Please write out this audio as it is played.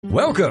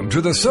Welcome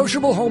to The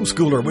Sociable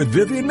Homeschooler with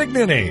Vivian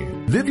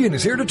McNinney. Vivian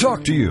is here to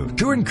talk to you,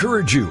 to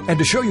encourage you, and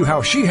to show you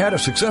how she had a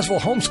successful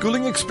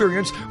homeschooling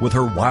experience with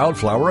her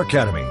Wildflower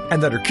Academy,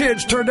 and that her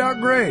kids turned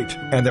out great,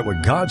 and that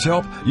with God's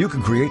help, you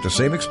can create the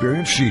same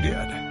experience she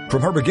did.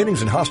 From her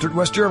beginnings in Hostert,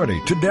 West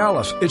Germany, to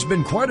Dallas, it's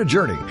been quite a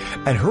journey,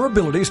 and her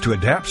abilities to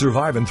adapt,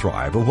 survive, and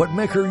thrive are what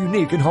make her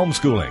unique in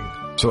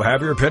homeschooling. So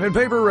have your pen and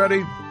paper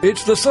ready.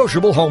 It's The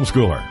Sociable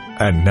Homeschooler.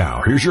 And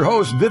now, here's your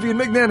host, Vivian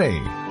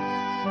McNinney.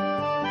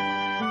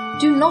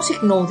 Do not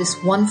ignore this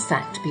one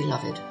fact,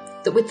 beloved,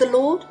 that with the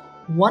Lord,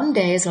 one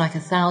day is like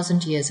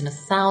 1,000 years, and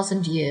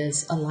 1,000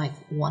 years are like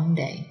one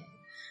day.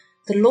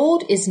 The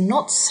Lord is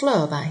not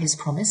slow about his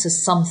promise,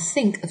 as some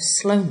think of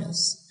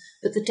slowness,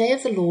 but the day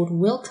of the Lord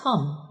will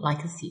come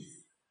like a thief.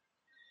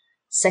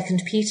 2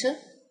 Peter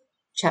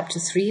chapter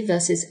 3,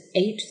 verses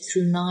 8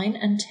 through 9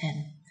 and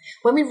 10.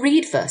 When we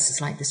read verses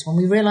like this one,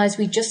 we realize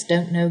we just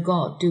don't know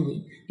God, do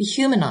we? We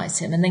humanize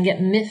him and then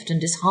get miffed and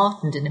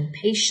disheartened and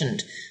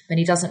impatient when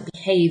he doesn't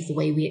behave the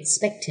way we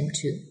expect him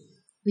to.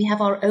 We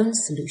have our own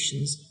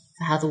solutions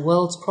for how the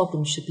world's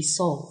problems should be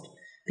solved,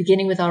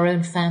 beginning with our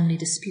own family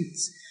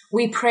disputes.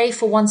 We pray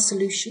for one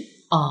solution,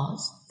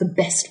 ours, the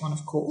best one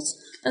of course,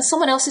 and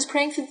someone else is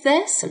praying for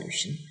their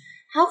solution.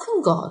 How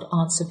can God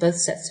answer both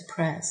sets of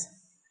prayers?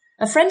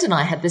 A friend and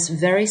I had this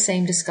very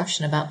same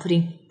discussion about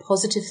putting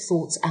positive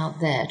thoughts out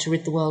there to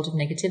rid the world of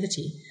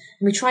negativity.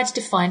 And we tried to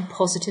define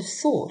positive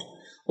thought.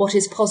 What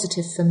is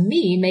positive for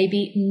me may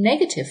be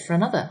negative for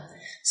another.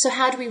 So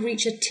how do we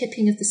reach a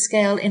tipping of the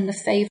scale in the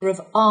favor of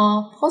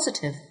our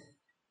positive?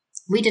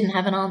 We didn't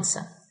have an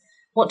answer.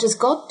 What does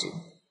God do?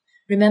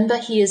 Remember,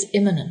 he is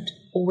immanent,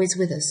 always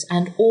with us,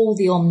 and all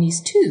the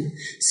omnis too.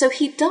 So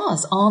he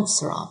does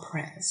answer our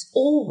prayers,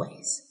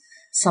 always.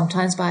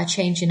 Sometimes by a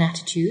change in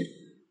attitude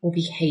or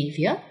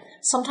behavior,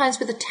 sometimes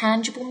with a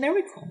tangible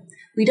miracle.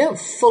 We don't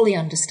fully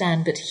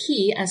understand, but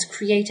he, as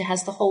creator,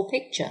 has the whole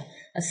picture.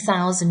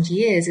 1,000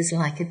 years is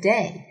like a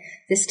day.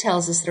 This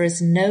tells us there is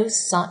no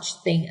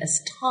such thing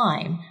as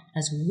time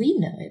as we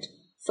know it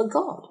for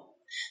God.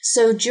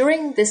 So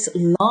during this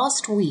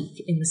last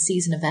week in the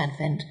season of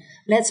Advent,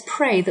 let's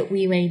pray that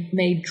we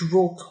may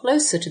draw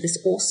closer to this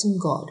awesome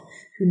God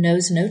who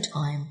knows no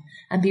time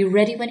and be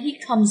ready when he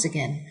comes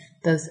again,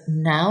 both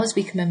now as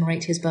we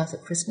commemorate his birth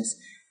at Christmas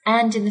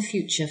and in the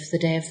future for the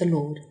day of the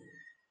Lord.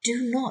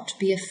 Do not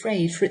be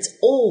afraid, for it's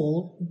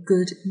all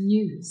good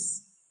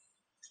news.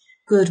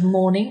 Good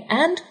morning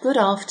and good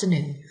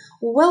afternoon.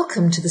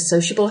 Welcome to The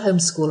Sociable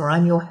Homeschooler.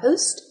 I'm your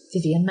host,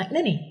 Vivian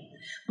McNinney.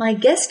 My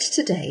guest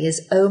today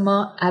is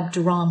Omar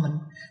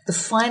Abderrahman, the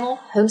final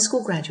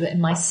homeschool graduate in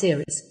my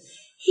series.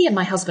 He and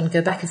my husband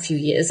go back a few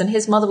years, and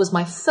his mother was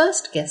my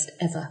first guest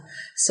ever,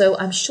 so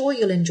I'm sure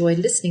you'll enjoy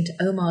listening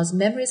to Omar's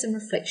memories and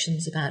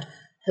reflections about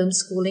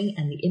homeschooling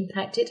and the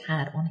impact it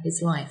had on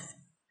his life.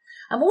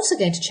 I'm also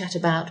going to chat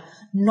about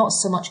not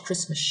so much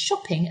Christmas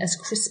shopping as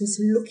Christmas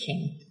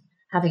looking,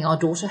 having our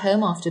daughter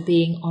home after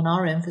being on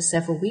our own for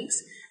several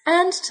weeks,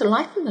 and to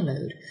lighten the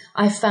load,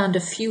 I've found a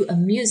few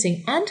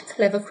amusing and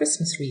clever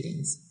Christmas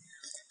readings.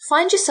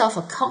 Find yourself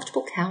a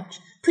comfortable couch,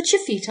 put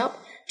your feet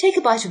up, take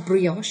a bite of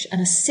brioche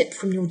and a sip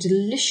from your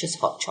delicious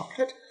hot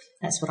chocolate.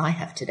 That's what I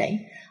have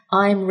today.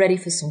 I'm ready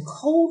for some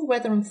cold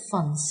weather and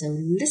fun, so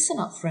listen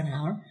up for an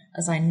hour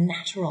as I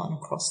natter on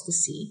across the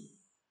sea.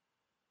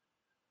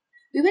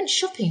 We went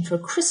shopping for a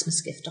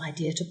Christmas gift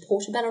idea to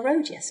Portobello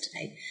Road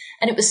yesterday,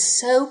 and it was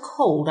so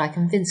cold I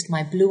convinced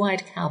my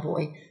blue-eyed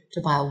cowboy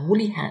to buy a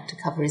woolly hat to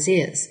cover his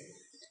ears.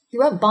 He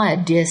won't buy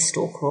a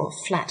deerstalker or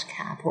a flat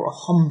cap or a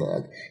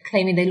Homburg,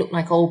 claiming they look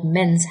like old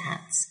men's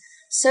hats,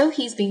 so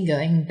he's been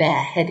going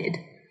bareheaded.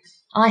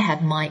 I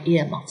had my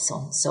earmuffs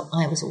on, so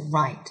I was all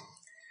right.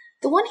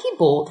 The one he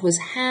bought was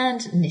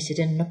hand-knitted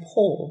in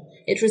Nepal.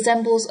 It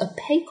resembles a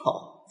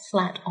peacock,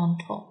 flat on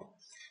top.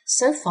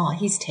 So far,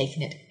 he's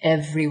taken it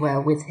everywhere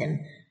with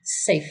him,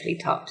 safely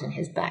tucked in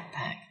his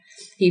backpack.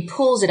 He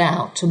pulls it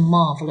out to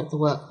marvel at the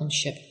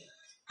workmanship.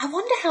 I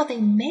wonder how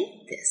they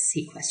made this,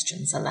 he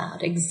questions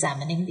aloud,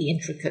 examining the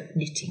intricate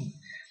knitting.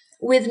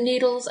 With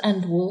needles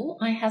and wool,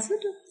 I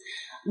hazard.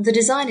 The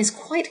design is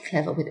quite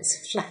clever with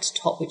its flat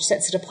top, which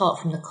sets it apart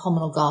from the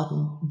communal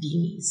garden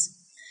beanies.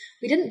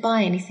 We didn't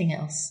buy anything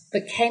else,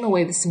 but came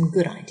away with some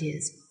good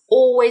ideas.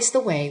 Always the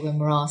way when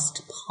we're asked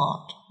to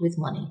part with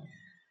money.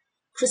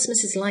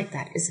 Christmas is like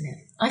that, isn't it?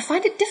 I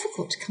find it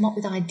difficult to come up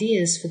with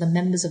ideas for the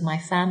members of my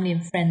family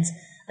and friends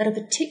at a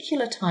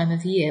particular time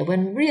of year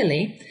when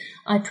really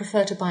I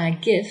prefer to buy a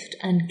gift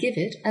and give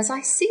it as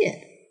I see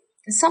it.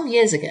 Some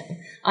years ago,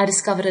 I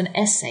discovered an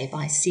essay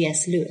by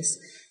C.S. Lewis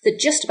that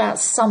just about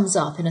sums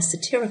up in a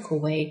satirical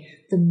way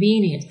the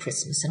meaning of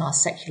Christmas in our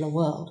secular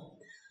world.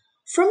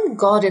 From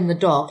God in the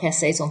Dock,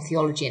 Essays on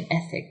Theology and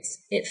Ethics,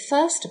 it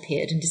first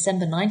appeared in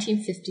December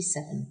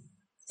 1957,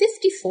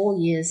 54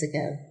 years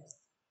ago.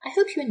 I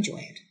hope you enjoy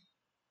it.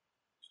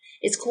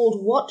 It's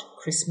called What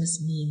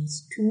Christmas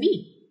Means to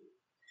Me.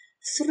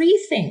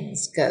 3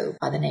 things go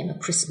by the name of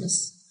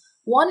Christmas.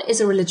 One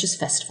is a religious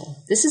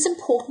festival. This is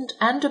important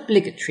and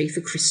obligatory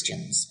for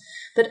Christians,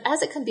 but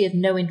as it can be of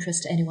no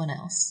interest to anyone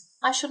else,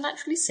 I shall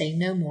naturally say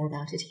no more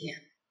about it here.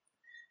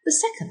 The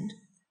second,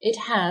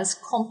 it has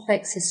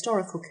complex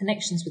historical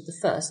connections with the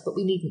first, but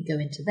we needn't go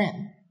into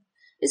them,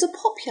 is a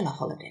popular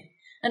holiday,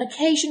 an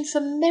occasion for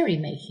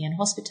merrymaking and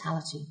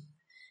hospitality.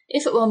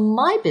 If it were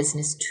my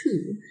business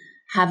to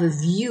have a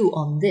view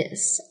on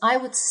this, I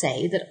would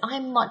say that I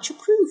much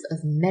approve of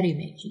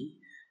merrymaking,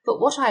 but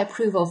what I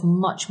approve of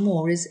much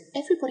more is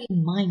everybody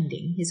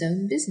minding his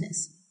own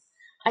business.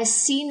 I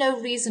see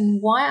no reason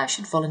why I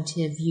should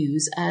volunteer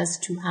views as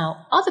to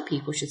how other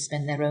people should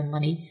spend their own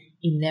money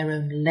in their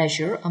own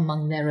leisure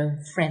among their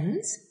own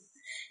friends.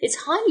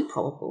 It's highly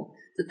probable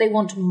that they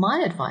want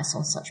my advice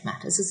on such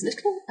matters as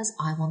little as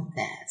I want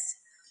theirs.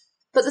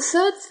 But the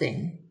third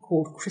thing,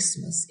 called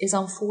Christmas, is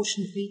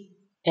unfortunately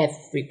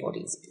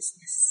everybody's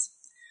business.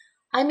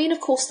 I mean, of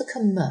course, the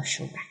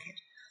commercial racket.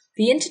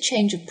 The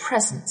interchange of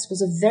presents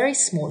was a very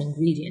small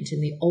ingredient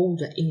in the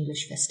older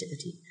English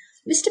festivity.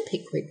 Mr.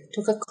 Pickwick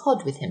took a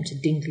cod with him to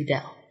Dingley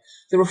Dell.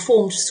 The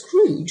reformed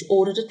Scrooge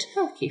ordered a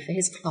turkey for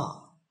his clerk.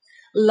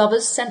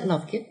 Lovers sent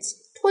love gifts.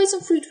 Toys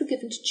and fruit were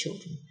given to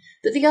children.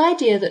 But the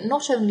idea that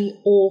not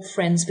only all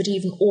friends but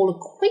even all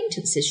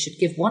acquaintances should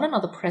give one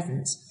another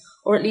presents,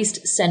 or at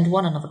least send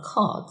one another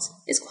cards,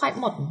 is quite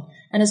modern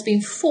and has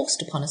been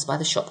forced upon us by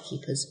the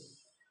shopkeepers.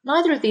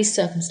 Neither of these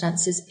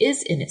circumstances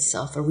is in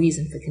itself a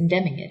reason for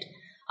condemning it.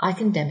 I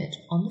condemn it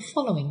on the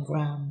following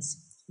grounds.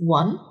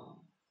 1.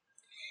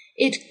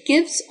 It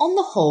gives, on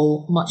the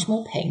whole, much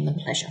more pain than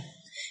pleasure.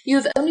 You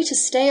have only to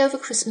stay over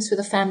Christmas with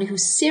a family who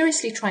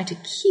seriously try to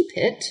keep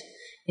it,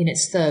 in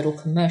its third or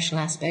commercial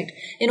aspect,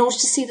 in order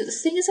to see that the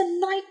thing is a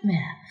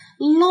nightmare.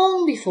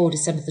 Long before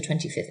December the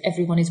 25th,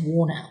 everyone is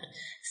worn out,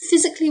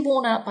 physically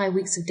worn out by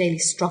weeks of daily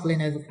struggle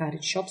in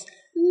overcrowded shops,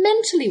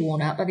 mentally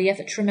worn out by the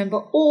effort to remember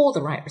all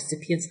the right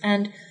recipients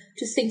and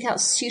to think out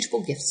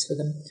suitable gifts for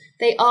them.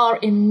 They are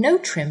in no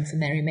trim for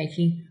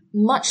merrymaking,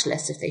 much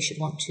less if they should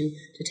want to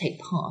take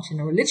part in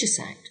a religious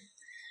act.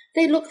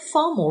 They look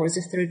far more as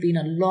if there had been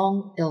a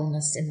long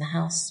illness in the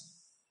house.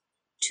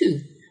 2.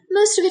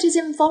 Most of it is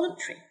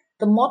involuntary.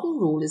 The modern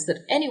rule is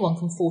that anyone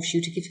can force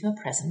you to give him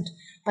a present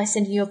by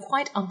sending you a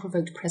quite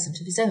unprovoked present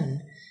of his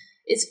own.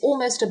 It's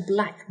almost a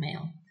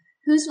blackmail.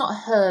 Who's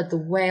not heard the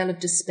wail of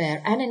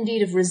despair and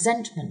indeed of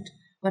resentment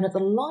when at the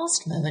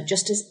last moment,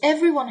 just as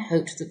everyone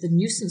hoped that the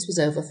nuisance was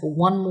over for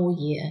one more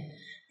year,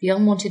 the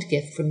unwanted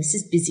gift from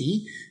Mrs.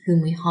 Busy,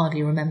 whom we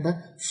hardly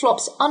remember,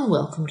 flops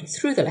unwelcomed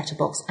through the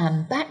letterbox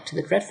and back to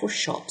the dreadful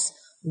shops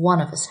one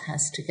of us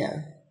has to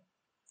go.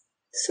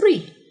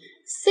 3.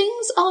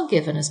 Things are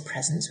given as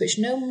presents which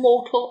no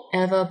mortal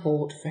ever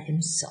bought for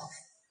himself.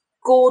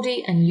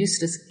 Gaudy and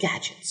useless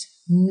gadgets,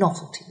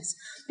 novelties,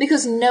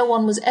 because no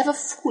one was ever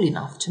fool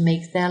enough to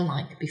make their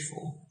like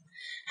before.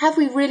 Have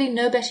we really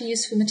no better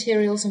use for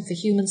materials and for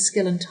human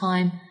skill and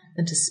time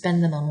than to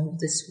spend them on all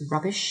this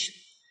rubbish?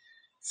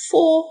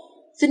 4.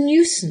 The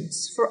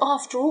nuisance, for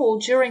after all,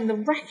 during the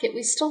racket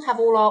we still have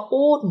all our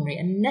ordinary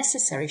and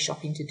necessary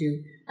shopping to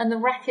do, and the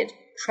racket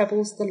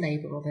trebles the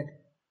labour of it.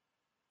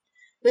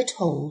 We're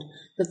told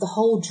that the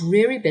whole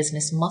dreary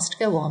business must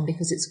go on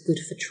because it's good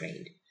for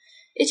trade.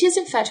 It is,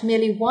 in fact,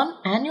 merely one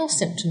annual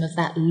symptom of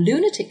that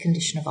lunatic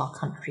condition of our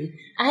country,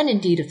 and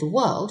indeed of the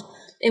world,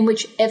 in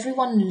which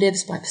everyone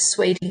lives by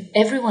persuading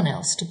everyone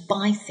else to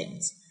buy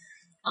things.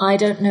 I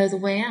don't know the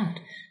way out,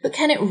 but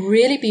can it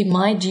really be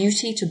my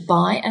duty to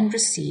buy and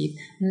receive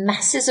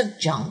masses of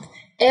junk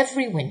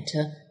every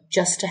winter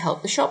just to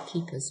help the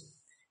shopkeepers?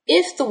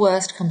 If the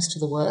worst comes to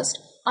the worst,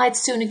 I'd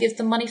sooner give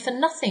them money for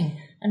nothing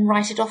and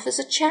write it off as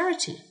a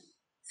charity.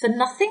 For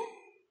nothing?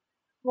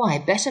 Why,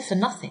 better for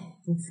nothing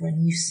than for a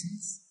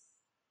nuisance.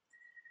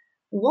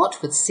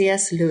 What would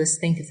C.S. Lewis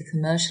think of the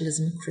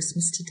commercialism of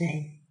Christmas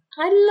today?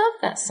 I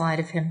love that side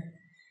of him.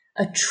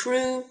 A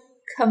true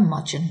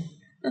curmudgeon.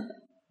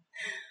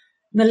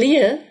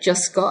 Malia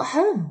just got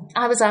home.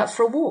 I was out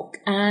for a walk,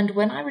 and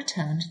when I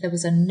returned, there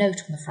was a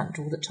note on the front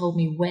door that told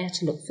me where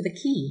to look for the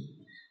key.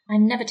 I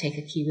never take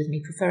a key with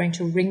me, preferring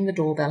to ring the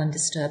doorbell and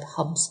disturb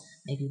Hubs,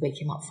 maybe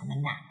wake him up from a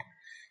nap.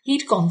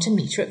 He'd gone to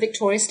meet her at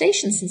Victoria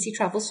Station since he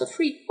travels for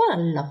free. What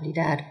a lovely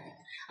dad.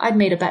 I'd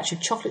made a batch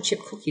of chocolate chip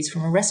cookies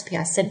from a recipe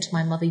I sent to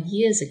my mother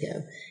years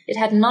ago. It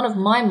had none of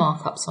my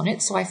markups on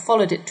it, so I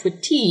followed it to a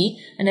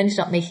T and ended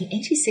up making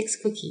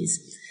 86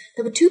 cookies.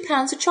 There were 2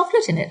 pounds of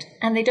chocolate in it,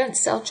 and they don't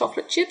sell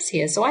chocolate chips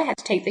here, so I had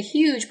to take the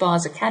huge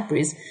bars of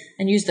Cadbury's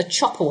and use the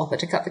chopper whopper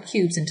to cut the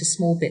cubes into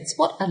small bits.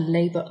 What a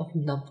labour of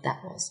love that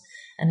was.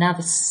 And now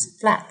the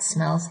flat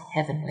smells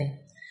heavenly.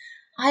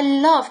 I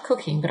love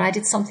cooking, but I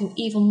did something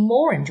even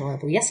more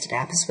enjoyable yesterday.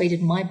 I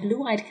persuaded my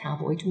blue-eyed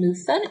cowboy to move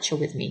furniture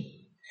with me.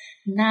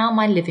 Now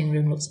my living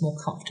room looks more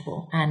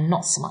comfortable and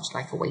not so much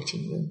like a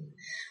waiting room.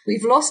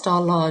 We've lost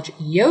our large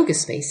yoga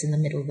space in the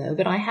middle, though,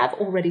 but I have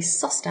already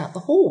sussed out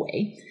the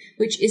hallway,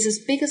 which is as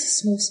big as a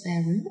small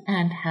spare room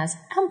and has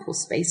ample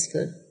space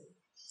for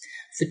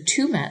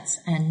 2 mats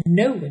and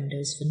no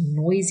windows for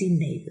noisy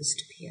neighbours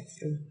to peer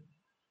through.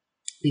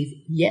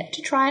 We've yet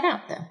to try it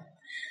out, though.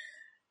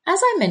 As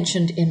I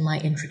mentioned in my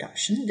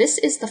introduction, this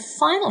is the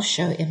final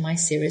show in my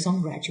series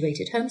on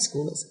graduated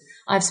homeschoolers.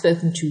 I've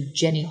spoken to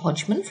Jenny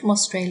Hodgman from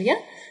Australia,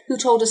 who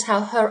told us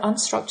how her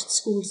unstructured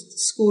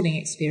schooling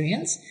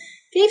experience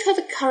gave her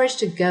the courage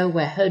to go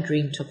where her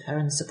dream took her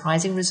and the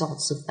surprising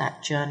results of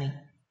that journey.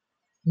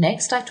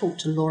 Next, I talked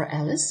to Laura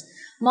Ellis,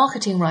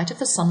 marketing writer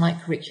for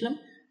Sunlight Curriculum,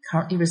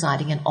 currently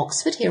residing in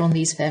Oxford here on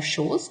these fair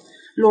shores.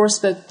 Laura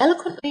spoke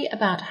eloquently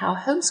about how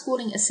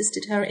homeschooling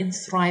assisted her in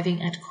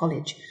thriving at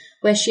college,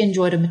 where she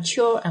enjoyed a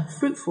mature and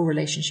fruitful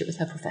relationship with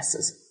her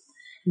professors.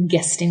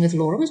 Guesting with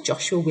Laura was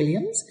Joshua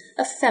Williams,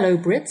 a fellow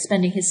Brit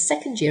spending his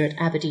second year at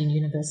Aberdeen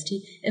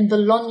University in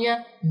Bologna,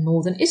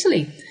 northern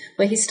Italy,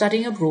 where he's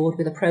studying abroad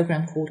with a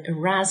program called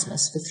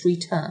Erasmus for 3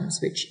 terms,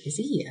 which is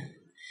a year.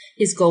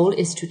 His goal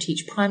is to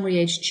teach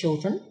primary-aged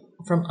children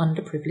from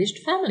underprivileged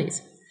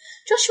families.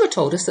 Joshua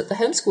told us that the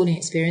homeschooling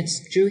experience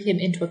drew him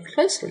into a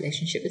close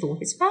relationship with all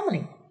his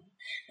family.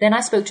 Then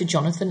I spoke to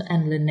Jonathan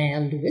and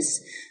Linnea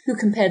Lewis, who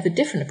compared the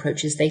different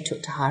approaches they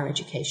took to higher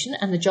education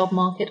and the job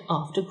market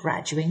after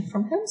graduating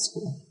from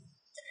homeschool.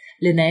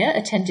 Linnea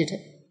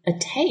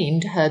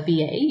attained her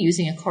BA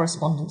using a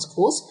correspondence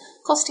course,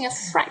 costing a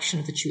fraction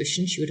of the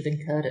tuition she would have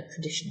incurred at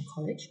traditional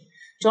college.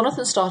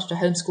 Jonathan started a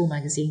homeschool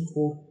magazine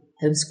called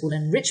Homeschool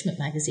Enrichment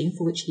Magazine,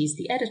 for which he's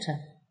the editor.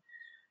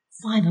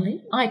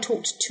 Finally, I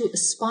talked to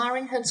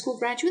aspiring homeschool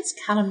graduates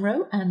Callum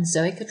Rowe and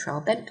Zoe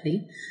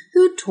Cottrell-Bentley,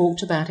 who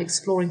talked about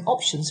exploring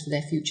options for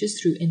their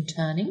futures through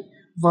interning,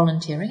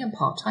 volunteering and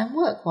part-time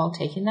work while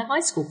taking their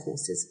high school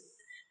courses.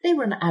 They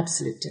were an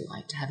absolute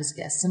delight to have as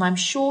guests, and I'm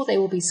sure they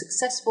will be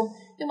successful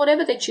in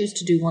whatever they choose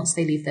to do once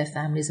they leave their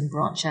families and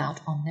branch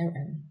out on their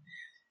own.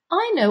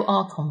 I know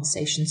our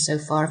conversations so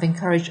far have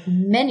encouraged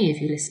many of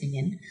you listening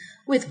in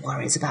with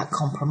worries about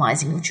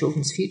compromising your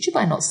children's future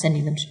by not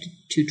sending them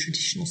to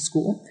traditional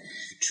school,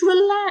 to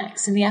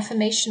relax in the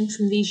affirmation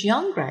from these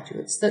young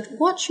graduates that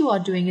what you are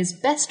doing is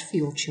best for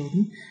your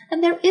children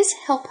and there is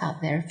help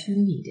out there if you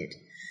need it.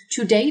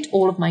 To date,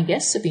 all of my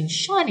guests have been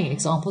shining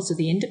examples of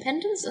the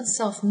independence and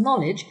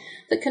self-knowledge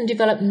that can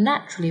develop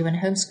naturally when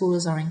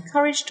homeschoolers are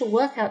encouraged to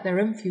work out their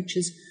own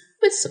futures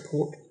with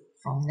support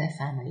from their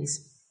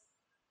families.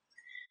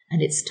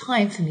 And it's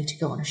time for me to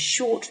go on a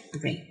short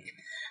break.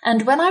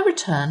 And when I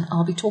return,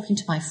 I'll be talking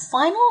to my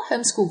final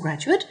homeschool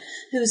graduate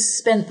who's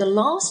spent the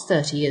last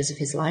 30 years of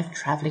his life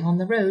travelling on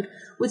the road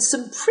with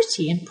some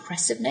pretty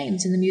impressive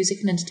names in the music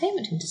and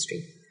entertainment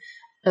industry.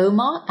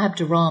 Omar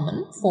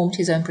Abderrahman formed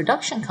his own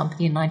production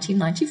company in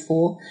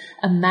 1994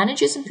 and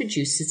manages and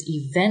produces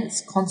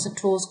events, concert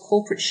tours,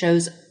 corporate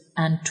shows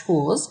and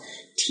tours,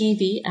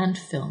 TV and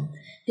film.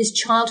 His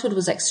childhood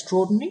was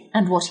extraordinary,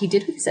 and what he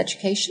did with his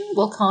education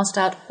will cast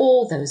out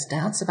all those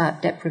doubts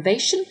about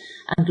deprivation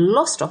and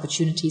lost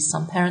opportunities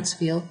some parents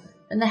feel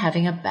when they're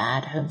having a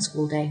bad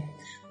homeschool day.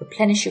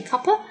 Replenish your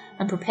cuppa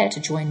and prepare to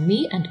join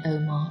me and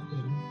Omar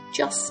in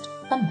just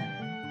a moment.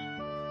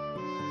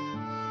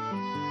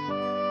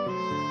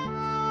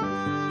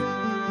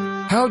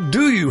 How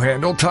do you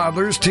handle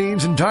toddlers,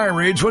 teens, and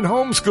tirades when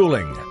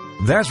homeschooling?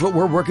 That's what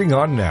we're working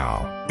on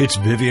now. It's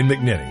Vivian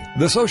McNinney,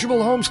 the sociable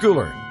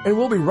homeschooler, and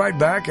we'll be right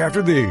back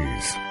after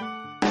these.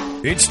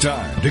 It's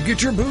time to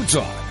get your boots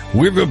on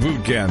with the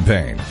Boot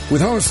Campaign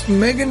with hosts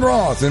Megan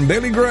Roth and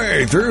Bailey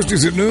Gray,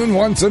 Thursdays at noon,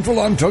 1 Central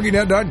on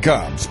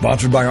TogiNet.com,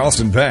 sponsored by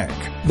Austin Bank.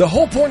 The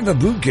whole point of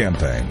the Boot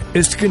Campaign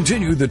is to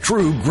continue the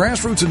true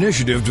grassroots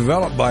initiative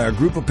developed by a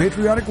group of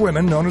patriotic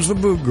women known as the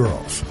Boot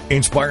Girls.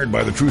 Inspired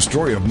by the true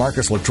story of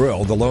Marcus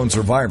Luttrell, the lone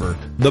survivor,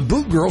 the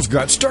Boot Girls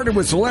got started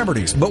with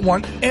celebrities but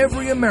want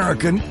every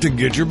American to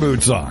get your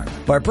boots on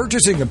by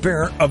purchasing a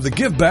pair of the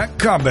Give Back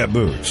combat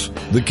boots.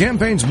 The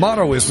campaign's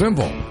motto is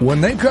simple: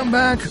 when they come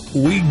back,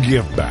 we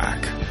give back.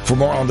 For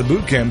more on the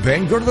Boot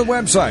Campaign, go to the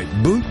website,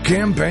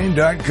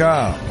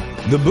 bootcampaign.com.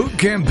 The Boot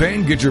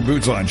Campaign Get Your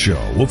Boots On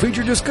show will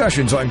feature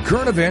discussions on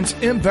current events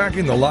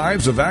impacting the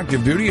lives of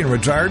active duty and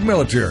retired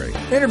military,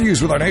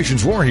 interviews with our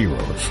nation's war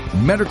heroes,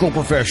 medical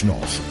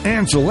professionals,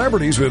 and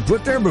celebrities who have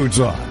put their boots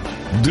on.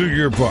 Do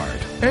your part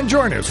and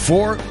join us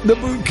for the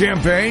Boot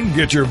Campaign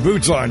Get Your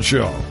Boots On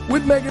show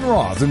with Megan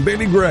Roth and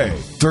Bailey Gray,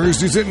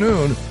 Thursdays at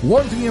noon,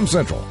 1 p.m.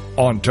 Central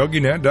on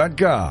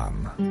TogiNet.com.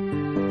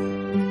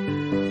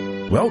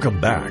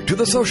 Welcome back to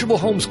The Sociable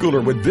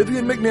Homeschooler with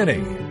Vivian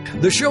McNinney,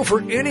 the show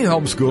for any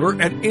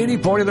homeschooler at any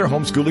point in their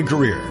homeschooling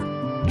career.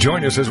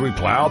 Join us as we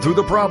plow through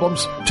the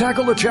problems,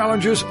 tackle the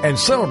challenges, and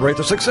celebrate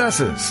the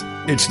successes.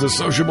 It's The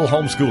Sociable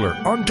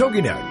Homeschooler on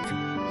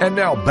TogiNet. And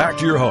now back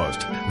to your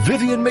host,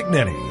 Vivian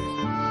McNinney.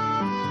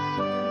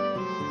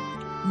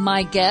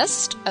 My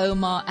guest,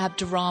 Omar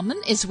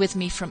Abderrahman, is with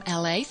me from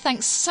LA.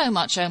 Thanks so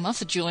much, Omar,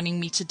 for joining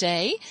me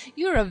today.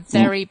 You're a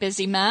very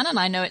busy man, and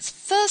I know it's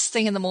first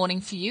thing in the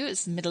morning for you.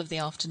 It's the middle of the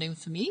afternoon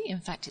for me. In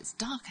fact, it's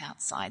dark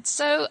outside.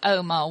 So,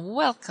 Omar,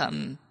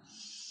 welcome.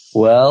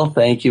 Well,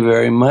 thank you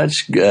very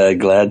much.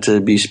 Glad to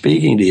be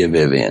speaking to you,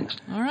 Vivian.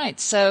 All right.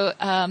 So,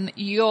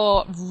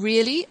 you're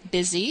really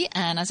busy,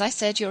 and as I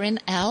said, you're in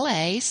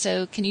LA.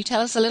 So, can you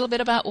tell us a little bit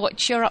about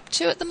what you're up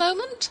to at the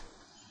moment?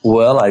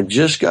 Well, I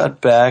just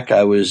got back.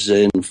 I was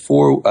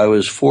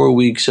 4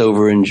 weeks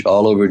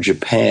all over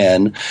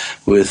Japan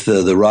with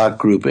the rock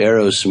group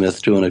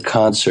Aerosmith doing a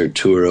concert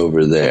tour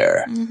over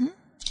there. Mm-hmm.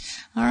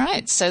 All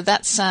right. So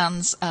that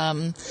sounds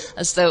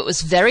as though it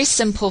was very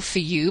simple for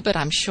you, but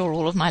I'm sure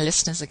all of my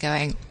listeners are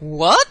going,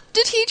 what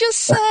did he just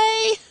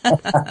say?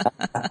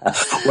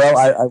 Well,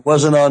 I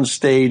wasn't on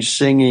stage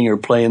singing or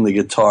playing the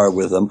guitar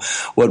with them.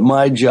 What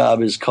my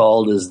job is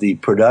called is the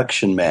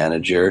production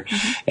manager,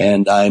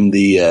 and I'm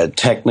the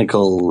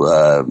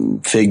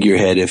technical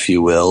figurehead, if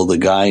you will, the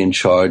guy in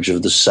charge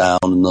of the sound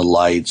and the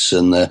lights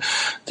and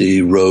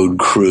the road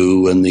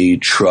crew and the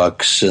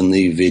trucks and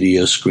the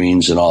video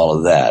screens and all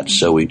of that.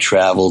 So we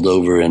traveled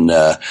over in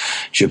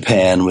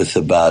Japan with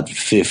about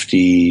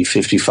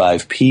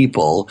 55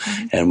 people,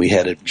 and we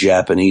had a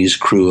Japanese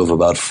crew of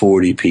about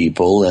 40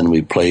 people, and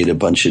we played a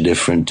bunch of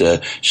different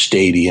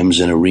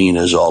stadiums and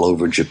arenas all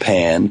over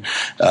Japan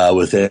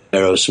with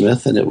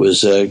Aerosmith, and it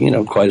was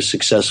quite a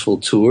successful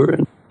tour,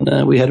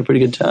 and we had a pretty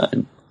good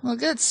time. Well,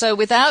 good. So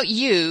without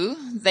you,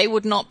 they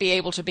would not be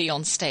able to be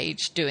on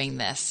stage doing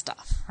their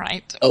stuff,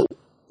 right? Oh.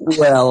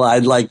 Well,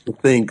 I'd like to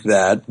think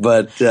that,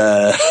 but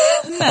no,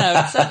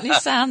 it certainly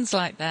sounds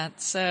like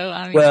that. So,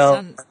 I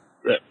mean,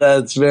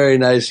 that's very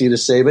nice of you to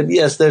say. But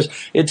yes,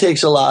 it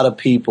takes a lot of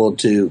people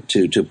to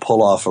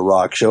pull off a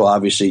rock show.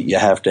 Obviously, you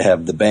have to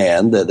have the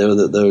band.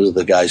 Those are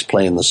the guys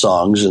playing the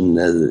songs and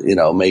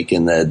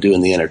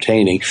doing the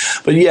entertaining.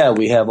 But yeah,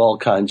 we have all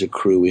kinds of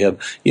crew. We have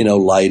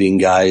lighting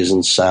guys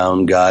and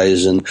sound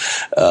guys and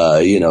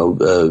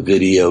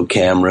video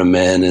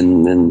cameramen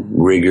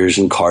and riggers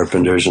and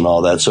carpenters and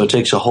all that. So it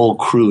takes a whole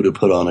crew to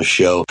put on a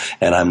show,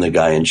 and I'm the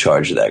guy in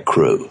charge of that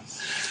crew.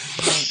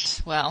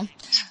 Right. Well,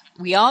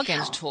 we are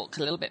going to talk a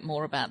little bit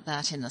more about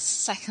that in the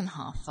second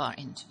half of our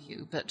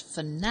interview, but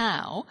for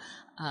now,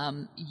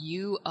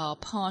 you are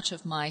part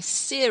of my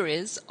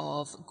series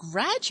of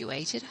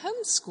graduated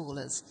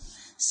homeschoolers.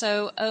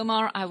 So,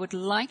 Omar, I would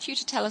like you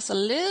to tell us a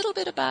little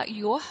bit about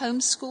your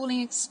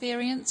homeschooling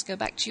experience. Go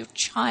back to your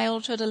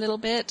childhood a little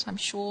bit. I'm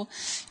sure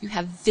you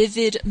have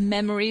vivid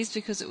memories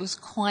because it was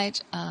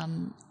quite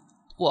an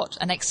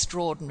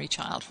extraordinary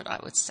childhood, I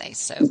would say.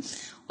 So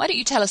why don't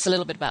you tell us a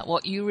little bit about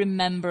what you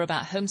remember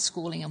about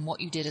homeschooling and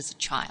what you did as a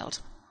child?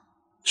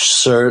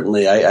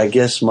 Certainly. I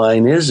guess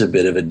mine is a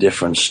bit of a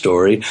different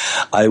story.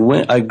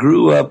 I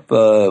grew up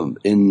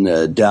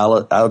in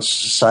Dallas,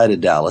 outside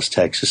of Dallas,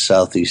 Texas,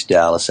 southeast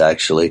Dallas,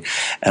 actually,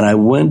 and I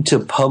went to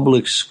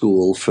public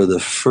school for the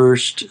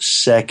first,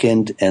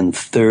 second, and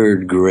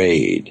third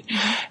grade.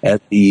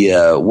 At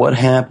what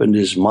happened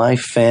is my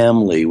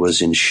family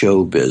was in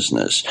show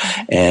business,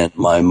 and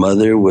my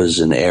mother was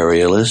an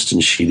aerialist,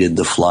 and she did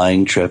the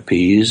flying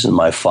trapeze, and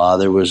my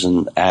father was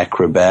an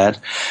acrobat,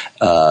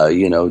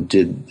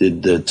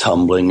 did the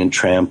tumbling and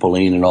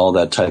trampoline and all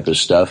that type of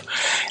stuff.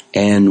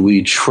 And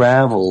we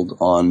traveled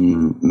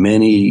on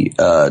many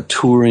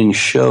touring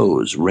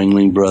shows,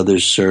 Ringling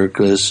Brothers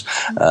Circus,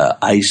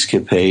 Ice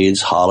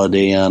Capades,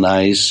 Holiday on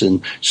Ice,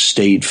 and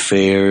state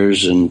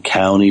fairs and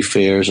county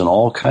fairs and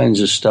all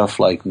kinds of stuff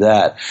like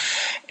that.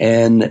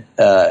 And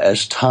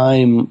as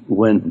time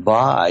went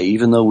by,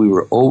 even though we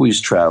were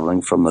always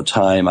traveling from the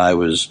time I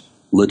was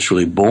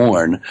literally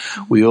born,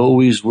 we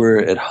always were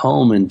at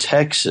home in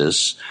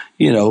Texas,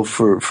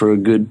 for a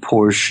good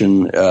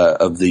portion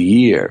of the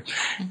year.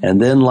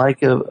 And then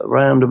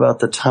around about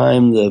the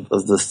time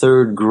of the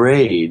third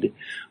grade,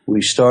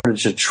 we started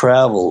to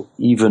travel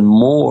even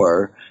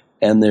more,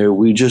 and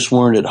we just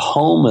weren't at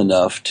home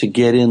enough to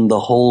get in the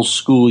whole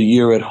school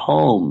year at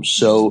home.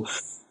 So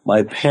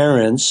my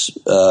parents,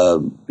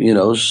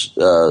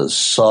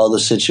 saw the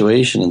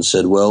situation and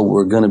said, well,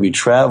 we're going to be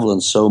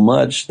traveling so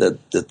much that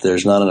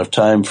there's not enough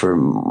time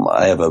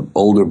I have an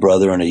older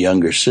brother and a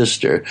younger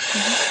sister,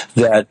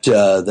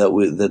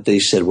 that they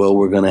said, well,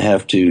 we're going to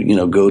have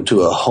to, go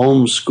to a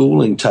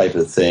homeschooling type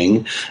of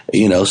thing,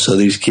 so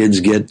these kids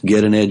get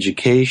an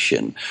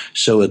education.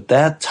 So at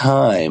that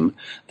time,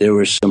 there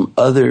were some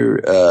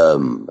other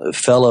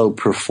fellow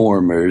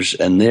performers,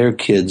 and their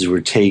kids were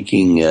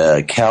taking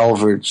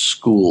Calvert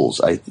schools.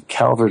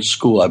 Calvert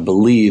School, I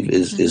believe,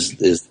 is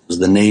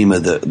the name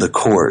of the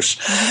course.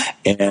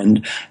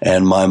 And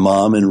my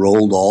mom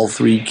enrolled all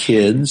three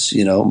kids,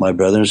 my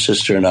brother and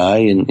sister and I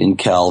in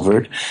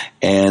Calvert.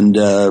 And,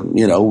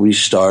 we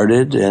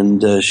started,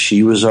 and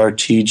she was our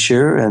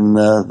teacher, and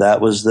that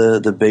was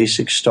the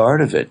basic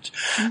start of it.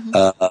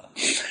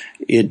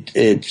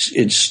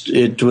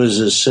 It was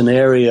a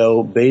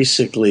scenario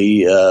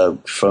basically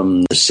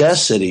from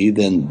necessity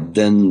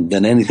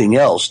than anything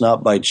else,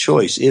 not by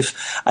choice.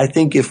 I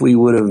think if we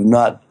would have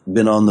not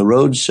been on the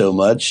road so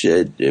much,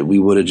 we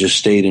would have just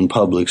stayed in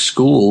public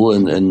school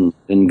and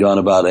gone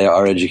about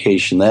our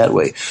education that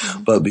way.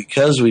 But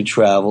because we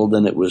traveled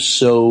and it was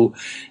so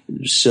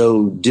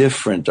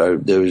different,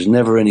 there was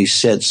never any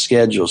set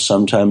schedule.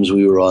 Sometimes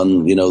we were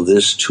on,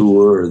 this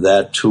tour or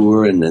that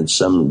tour, and then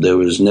there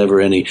was never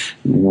any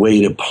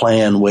way to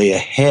plan way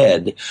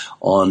ahead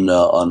on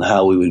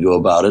how we would go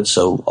about it.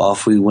 So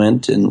off we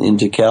went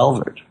into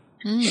Calvert.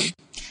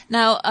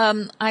 Now,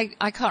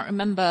 I can't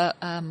remember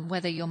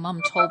whether your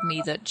mum told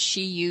me that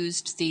she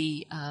used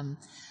the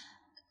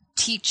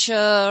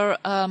teacher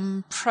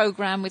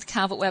program with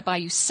Calvert whereby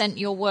you sent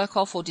your work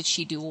off, or did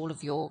she do all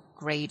of your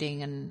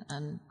grading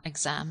and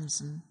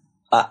exams? And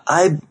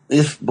I'm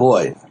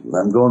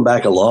going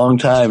back a long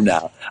time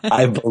now.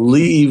 I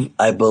believe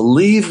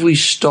we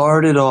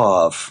started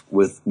off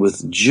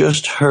with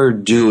just her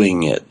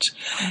doing it.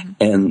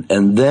 And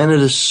then at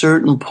a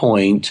certain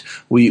point,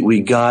 we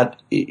got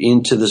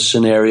into the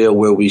scenario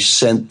where we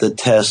sent the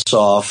tests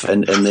off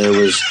and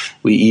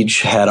we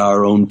each had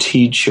our own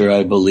teacher,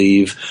 I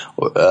believe.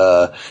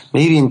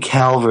 Maybe in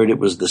Calvert it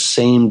was the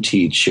same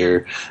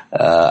teacher.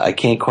 I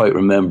can't quite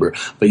remember.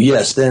 But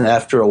yes, then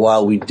after a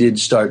while we did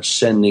start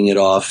sending it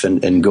off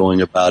and going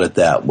about it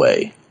that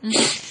way.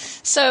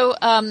 So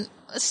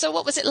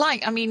what was it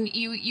like? I mean,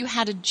 you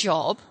had a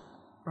job,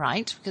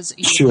 right? Because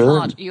you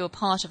were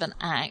part of an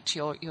act,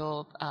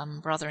 your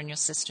brother and your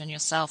sister and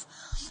yourself.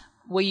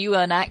 Were you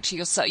an actor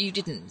yourself? You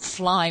didn't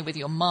fly with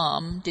your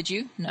mom, did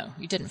you? No,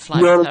 you didn't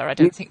fly with her, I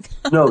don't think.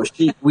 No,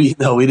 we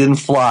didn't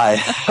fly.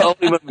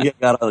 Only when we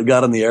got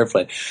on the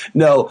airplane.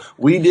 No,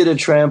 we did a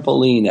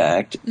trampoline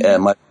act,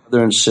 and my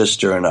brother and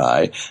sister and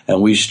I,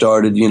 and we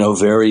started,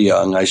 very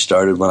young. I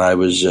started when I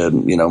was,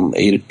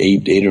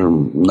 8 or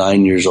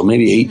 9 years old,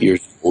 maybe 8 years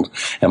old,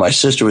 and my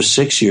sister was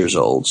 6 years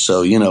old.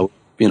 So,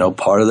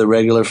 part of the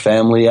regular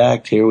family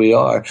act. Here we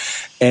are,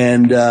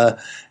 and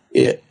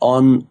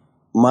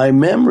my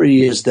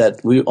memory is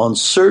that we, on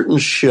certain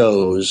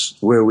shows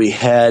where we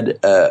had it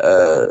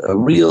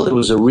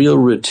was a real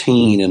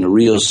routine and a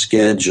real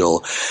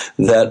schedule,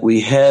 that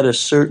we had a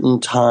certain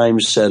time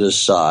set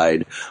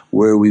aside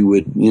where we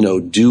would,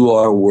 do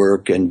our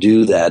work and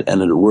do that, and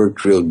it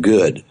worked real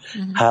good.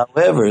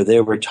 However,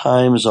 there were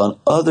times on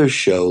other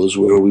shows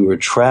where we were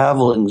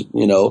traveling,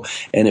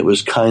 and it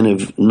was kind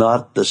of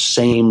not the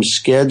same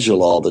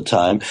schedule all the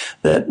time,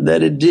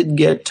 that it did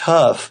get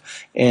tough.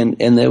 And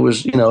there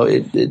was,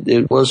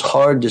 it was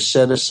hard to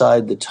set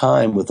aside the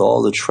time with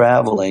all the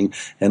traveling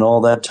and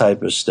all that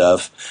type of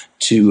stuff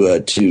to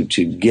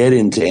get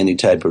into any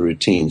type of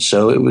routine.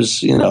 So it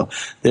was, we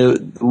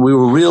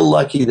were real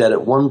lucky that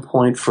at one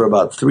point for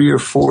about 3 or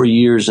 4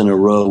 years in a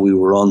row, we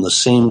were on the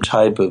same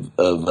type of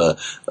a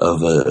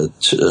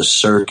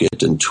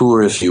circuit and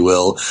tour, if you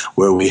will,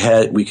 where we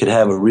could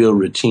have a real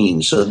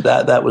routine. So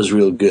that was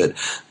real good.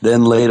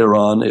 Then later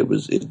on,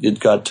 it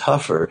got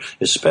tougher,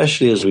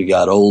 especially as we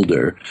got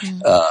older,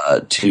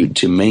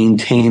 to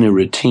maintain a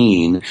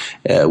routine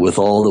with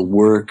all the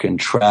work and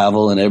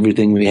travel and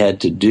everything we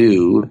had to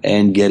do,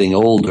 and getting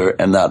older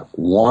and not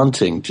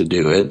wanting to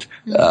do it.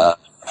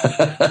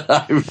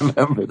 I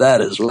remember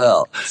that as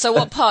well. So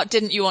what part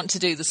didn't you want to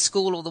do, the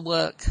school or the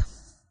work?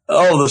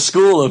 Oh, the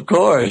school, of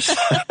course.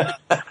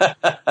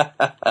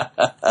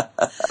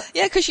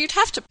 Yeah, because you'd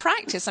have to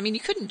practice. I mean, you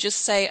couldn't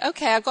just say,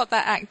 okay, I got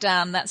that act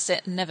down, that's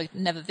it, and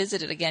never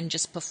visit it again,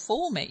 just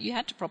perform it. You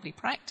had to probably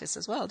practice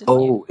as well, didn't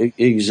you? Oh,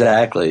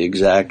 exactly.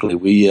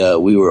 We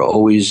were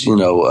always,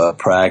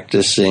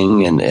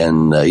 practicing, and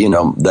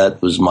that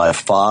was, my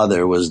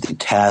father was the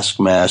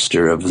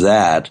taskmaster of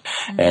that,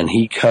 and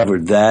he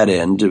covered that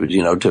end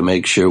to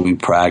make sure we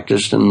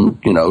practiced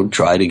and,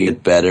 try to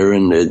get better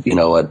and,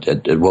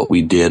 at what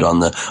we did on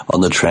the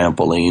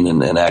trampoline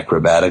and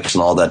acrobatics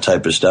and all that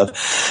type of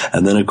stuff.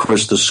 And then, of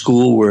course, the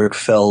schoolwork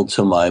fell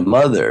to my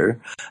mother,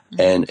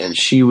 and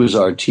she was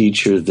our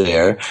teacher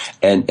there,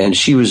 and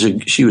she was a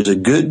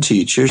good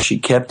teacher. She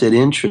kept it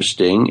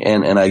interesting,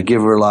 and I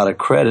give her a lot of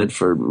credit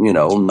for,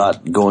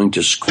 not going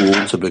to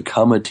school to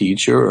become a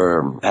teacher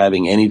or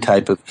having any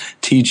type of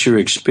teacher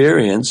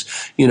experience.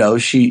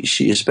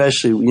 She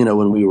especially,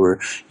 when we were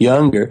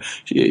younger,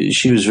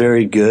 she was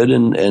very good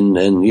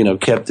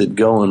and kept it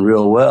going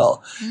real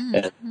well.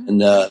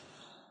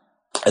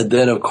 And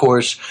then, of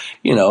course,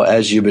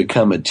 as you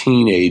become a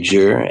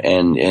teenager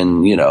and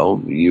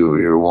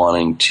you're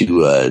wanting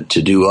to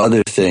do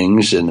other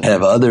things and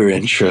have other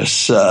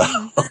interests,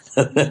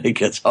 it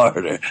gets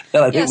harder.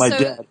 And I think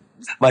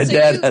my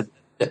dad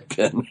had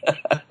been.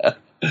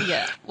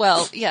 Yeah,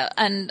 well, yeah,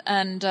 and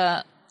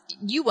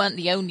you weren't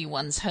the only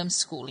ones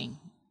homeschooling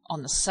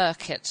on the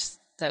circuit,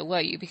 though,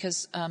 were you?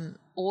 Because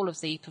all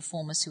of the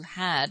performers who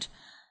had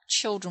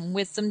children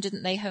with them,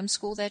 didn't they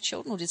homeschool their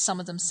children, or did some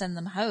of them send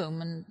them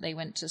home and they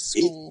went to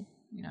school?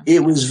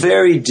 It was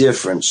very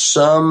different.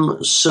 Some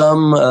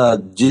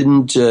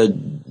didn't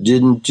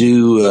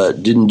do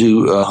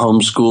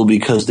homeschool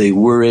because they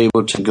were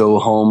able to go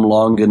home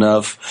long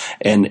enough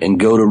and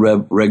go to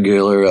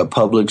regular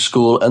public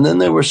school, and then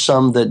there were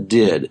some that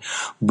did.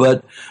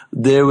 But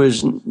there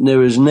was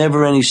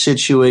never any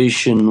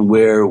situation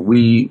where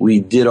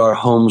we did our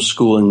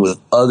homeschooling with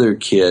other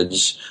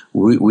kids.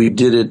 We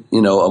did it,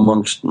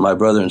 amongst my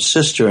brother and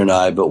sister and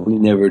I, but we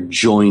never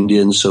joined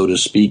in, so to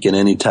speak, in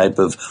any type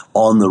of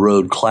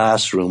on-the-road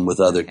classroom with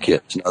other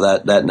kids. No,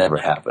 that never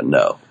happened,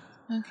 no.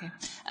 Okay.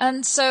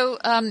 And so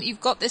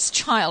you've got this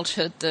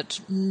childhood that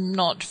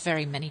not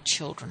very many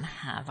children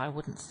have, I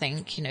wouldn't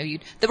think.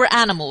 There were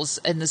animals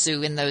in the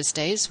zoo in those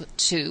days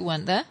too,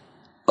 weren't there?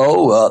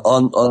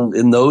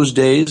 In those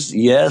days,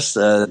 yes,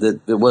 that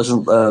it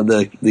wasn't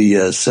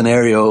the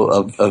scenario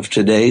of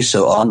today.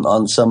 So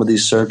on some of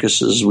these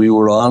circuses we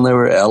were on, there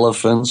were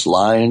elephants,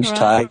 lions,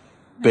 tigers,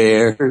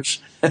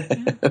 bears.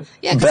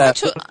 Yeah,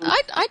 because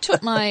I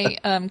took my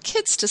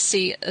kids to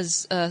see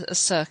a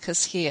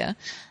circus here.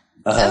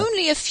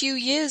 Only a few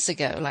years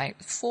ago,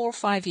 like 4 or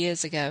 5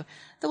 years ago,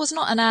 there was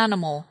not an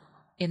animal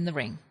in the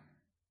ring.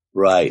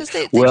 Right. Because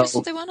they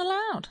weren't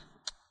allowed.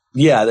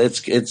 Yeah,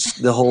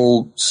 it's the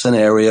whole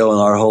scenario, and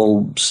our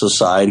whole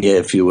society,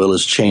 if you will,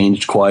 has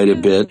changed quite a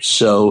bit.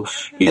 So,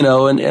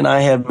 and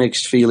I have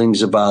mixed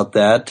feelings about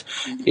that.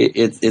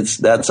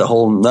 That's a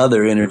whole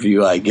nother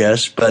interview, I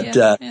guess. But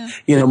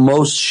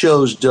most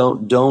shows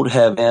don't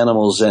have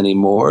animals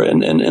anymore,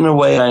 and in a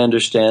way, I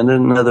understand it.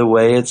 In another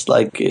way, it's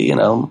like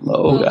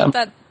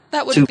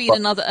that would be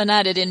an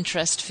added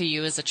interest for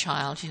you as a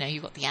child.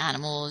 You've got the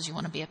animals, you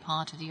want to be a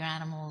part of your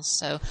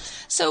animals.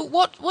 So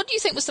what do you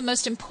think was the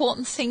most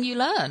important thing you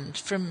learned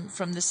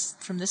from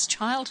this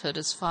childhood,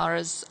 as far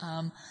as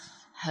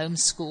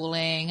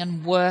homeschooling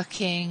and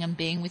working and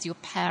being with your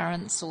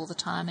parents all the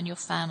time and your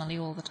family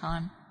all the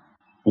time?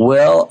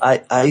 Well,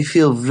 I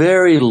feel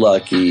very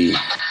lucky.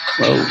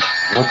 Oh,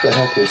 what the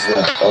heck is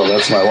that? Oh,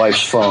 that's my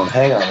wife's phone.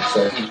 Hang on a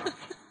second.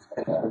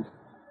 Hang on.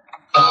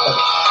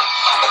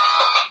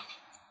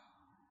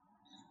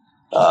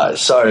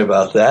 Sorry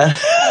about that.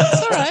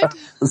 That's all right.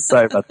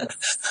 Sorry about that.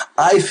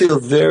 I feel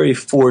very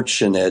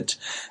fortunate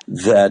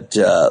that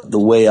the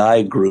way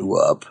I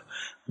grew up,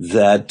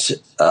 that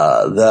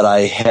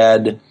I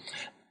had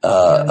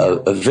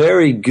a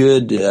very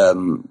good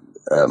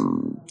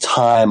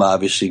time,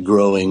 obviously,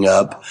 growing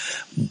up.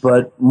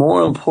 But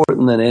more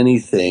important than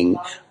anything,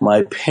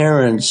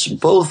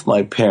 both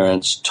my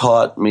parents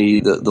taught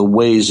me the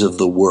ways of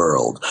the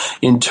world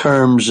in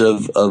terms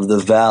of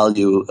the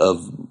value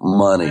of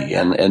money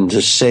and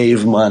to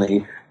save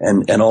money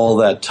and all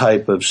that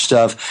type of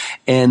stuff.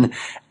 And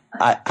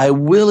I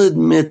will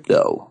admit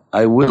though,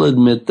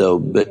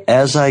 but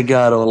as I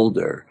got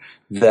older,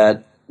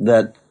 that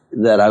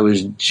I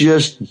was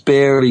just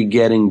barely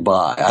getting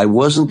by. I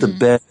wasn't the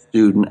best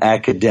student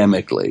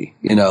academically,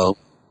 and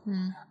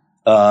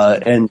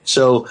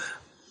so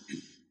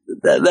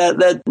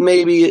that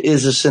maybe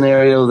is a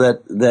scenario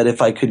that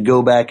if I could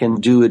go back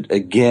and do it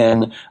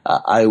again,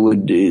 I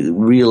would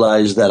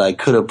realize that I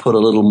could have put a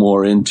little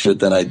more into it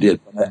than I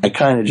did. I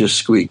kind of just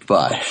squeaked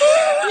by.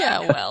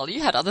 Yeah, well, you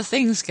had other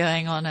things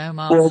going on,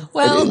 Omar.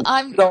 Well,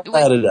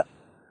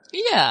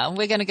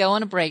 we're going to go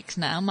on a break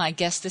now. My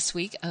guest this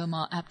week,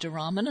 Omar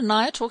Abderrahman, and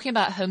I are talking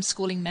about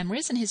homeschooling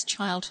memories in his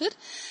childhood,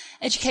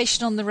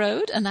 education on the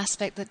road, an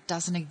aspect that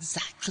doesn't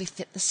exactly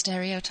fit the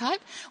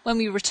stereotype. When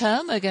we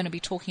return, we're going to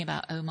be talking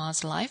about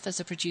Omar's life as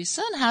a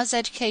producer and how his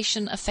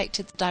education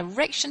affected the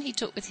direction he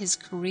took with his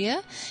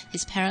career,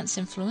 his parents'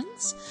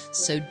 influence.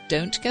 So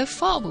don't go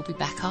far. We'll be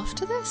back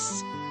after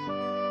this.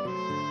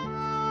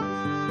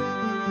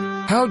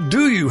 How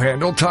do you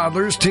handle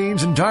toddlers,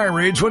 teens, and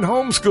tirades when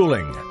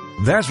homeschooling?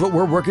 That's what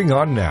we're working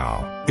on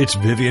now. It's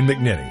Vivian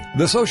McNinney,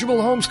 the sociable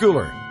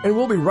homeschooler, and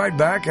we'll be right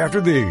back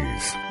after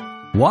these.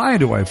 Why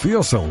do I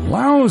feel so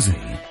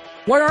lousy?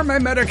 Why aren't my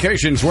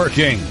medications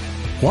working?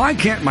 Why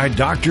can't my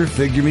doctor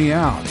figure me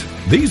out?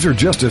 These are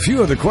just a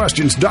few of the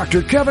questions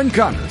Dr. Kevin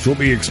Connors will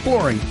be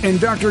exploring in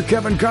Dr.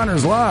 Kevin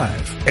Connors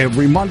Live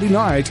every Monday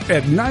night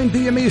at 9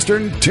 p.m.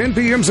 Eastern, 10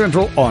 p.m.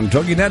 Central on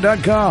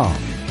TogiNet.com.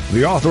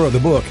 The author of the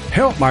book,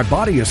 Help My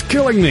Body Is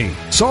Killing Me,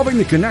 solving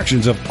the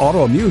connections of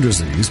autoimmune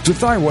disease to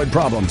thyroid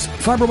problems,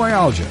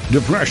 fibromyalgia,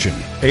 depression,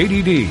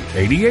 ADD,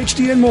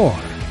 ADHD, and more.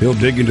 He'll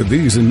dig into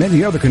these and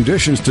many other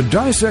conditions to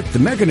dissect the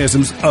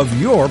mechanisms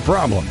of your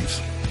problems,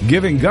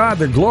 giving God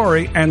the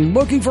glory and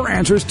looking for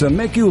answers to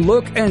make you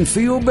look and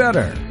feel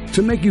better,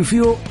 to make you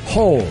feel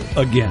whole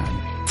again.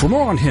 For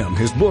more on him,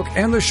 his book,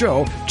 and the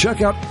show,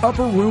 check out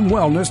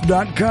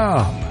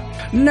upperroomwellness.com.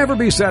 Never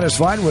be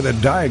satisfied with a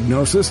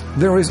diagnosis.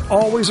 There is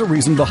always a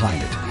reason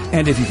behind it.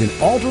 And if you can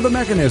alter the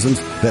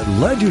mechanisms that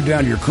led you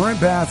down your current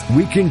path,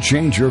 we can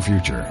change your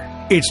future.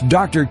 It's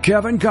Dr.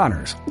 Kevin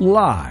Connors,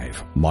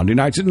 live, Monday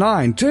nights at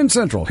 9, 10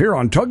 Central, here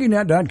on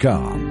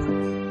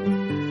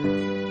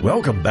TogiNet.com.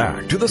 Welcome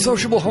back to The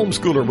Sociable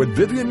Homeschooler with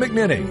Vivian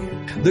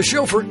McNinney, the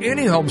show for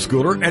any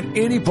homeschooler at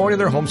any point in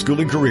their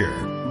homeschooling career.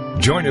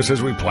 Join us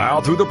as we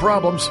plow through the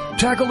problems,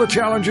 tackle the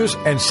challenges,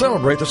 and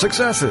celebrate the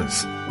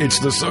successes. It's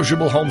The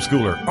Sociable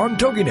Homeschooler on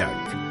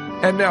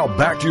TogiNet. And now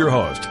back to your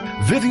host,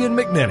 Vivian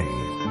McNinney.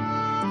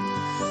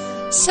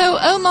 So,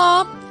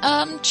 Omar,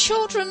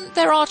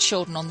 there are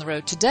children on the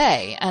road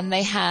today, and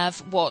they have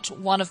what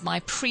one of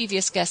my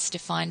previous guests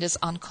defined as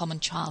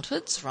uncommon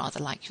childhoods, rather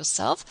like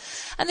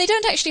yourself, and they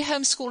don't actually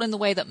homeschool in the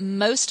way that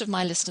most of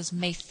my listeners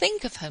may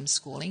think of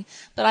homeschooling,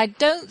 but I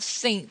don't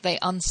think they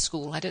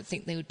unschool. I don't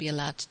think they would be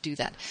allowed to do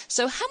that.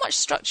 So how much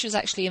structure is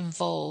actually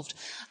involved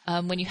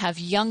when you have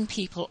young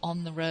people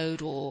on the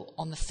road or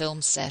on the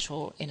film set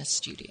or in a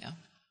studio?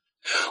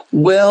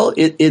 Well,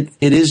 it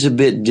is a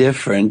bit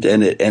different,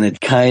 and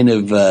it kind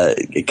of I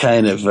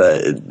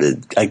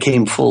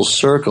came full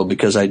circle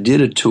because I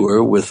did a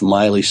tour with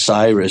Miley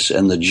Cyrus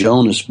and the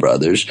Jonas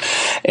Brothers,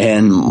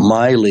 and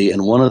Miley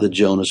and one of the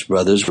Jonas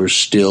Brothers were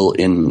still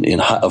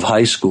of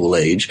high school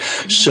age,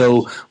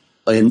 so.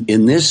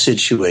 In this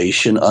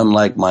situation,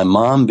 unlike my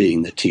mom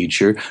being the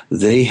teacher,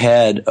 they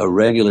had a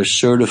regular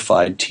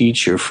certified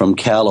teacher from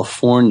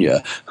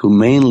California who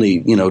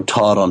mainly,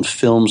 taught on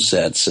film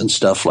sets and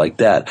stuff like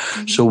that.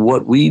 Mm-hmm. So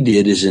what we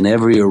did is in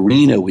every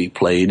arena we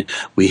played,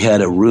 we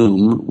had a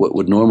room, what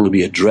would normally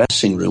be a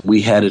dressing room.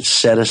 We had it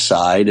set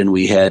aside, and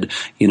we had,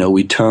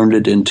 we turned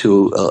it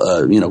into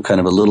kind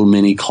of a little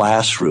mini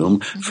classroom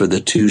mm-hmm. for the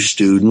two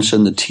students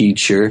and the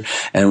teacher.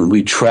 And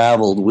we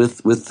traveled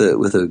with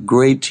a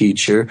great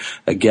teacher.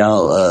 A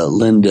gal,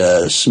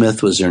 Linda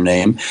Smith was her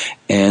name,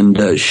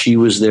 and she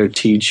was their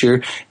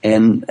teacher.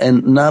 And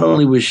not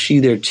only was she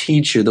their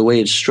teacher, the way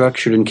it's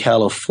structured in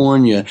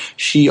California,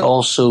 she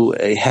also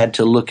had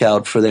to look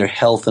out for their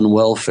health and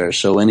welfare.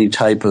 So any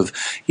type of,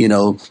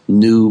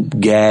 new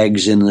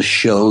gags in the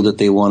show that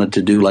they wanted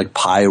to do, like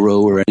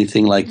pyro or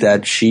anything like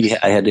that,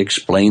 I had to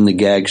explain the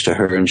gags to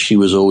her, and she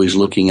was always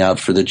looking out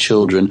for the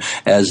children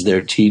as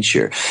their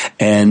teacher.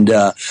 And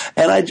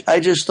I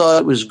just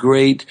thought it was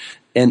great.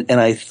 And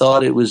I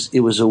thought it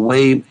was a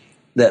way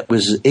that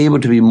was able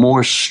to be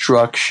more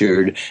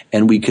structured,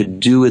 and we could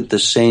do it the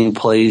same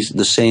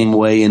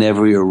way in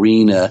every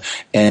arena,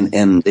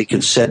 and they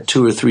could set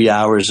 2 or 3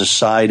 hours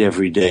aside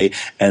every day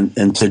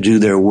and to do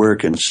their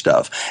work and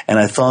stuff. And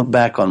I thought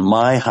back on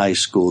my high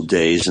school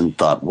days and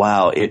thought,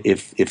 wow,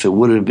 if it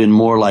would have been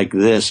more like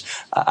this,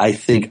 I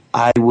think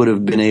I would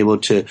have been able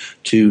to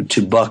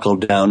buckle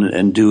down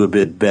and do a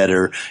bit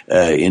better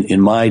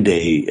in my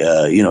day,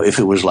 if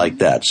it was like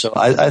that. So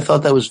I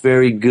thought that was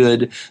very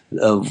good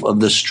of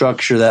the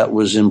structure that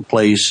was in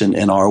place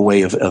and our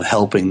way of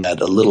helping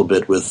that a little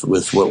bit with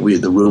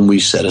the room we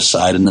set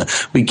aside, and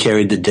we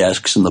carried the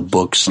desks and the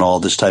books and all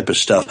this type of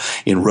stuff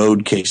in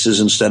road cases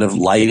instead of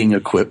lighting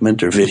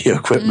equipment or video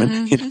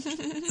equipment.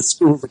 Mm-hmm.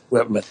 School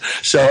equipment.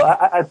 So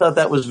I thought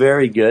that was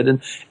very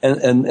good,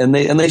 and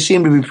they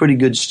seemed to be pretty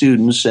good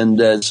students,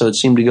 and so it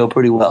seemed to go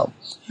pretty well.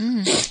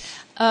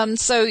 Mm.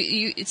 So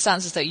it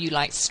sounds as though you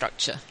like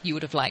structure. You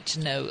would have liked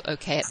to know,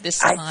 okay, at this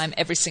time,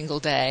 every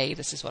single day,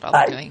 this is what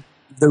I'll be doing.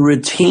 The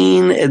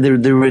routine, and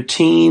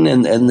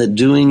the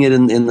doing it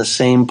in the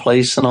same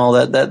place and all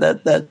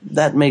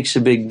that makes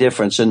a big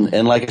difference.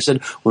 And like I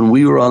said, when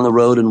we were on the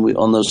road and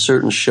on those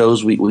certain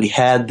shows, we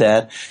had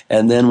that.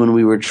 And then when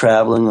we were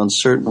traveling on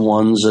certain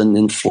ones and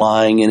in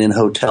flying and in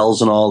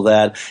hotels and all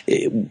that,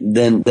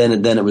 then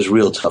it was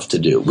real tough to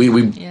do.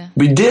 We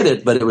did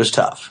it, but it was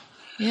tough.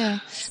 Yeah.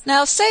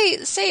 Now, say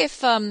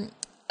if a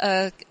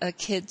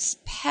kid's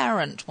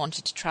parent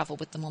wanted to travel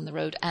with them on the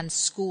road and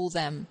school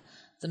them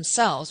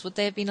themselves, would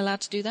they have been allowed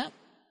to do that?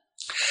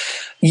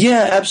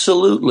 Yeah,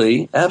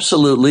 absolutely.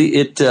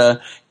 It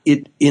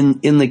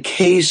in the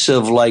case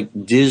of like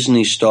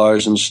Disney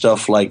stars and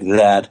stuff like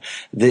that,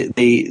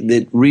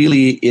 that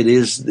really it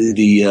is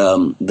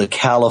the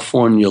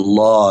California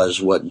law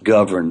is what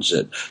governs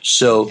it.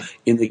 So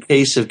in the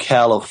case of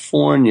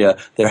California,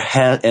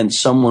 and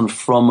someone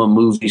from a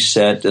movie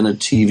set and a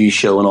TV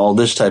show and all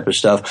this type of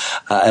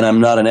stuff, and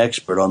I'm not an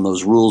expert on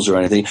those rules or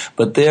anything,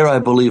 but there I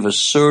believe a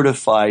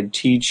certified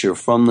teacher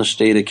from the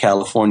state of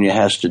California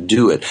has to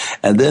do it.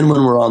 And then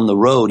when we're on the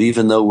road,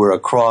 even though we're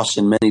across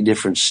in many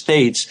different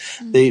states,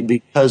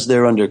 because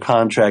they're under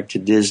contract to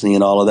Disney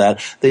and all of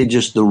that, they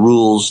just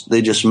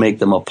make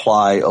them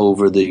apply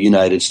over the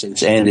United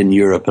States and in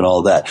Europe and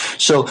all that.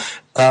 So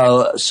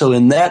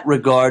in that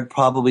regard,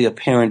 probably a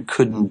parent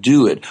couldn't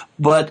do it.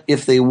 But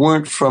if they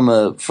weren't from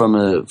a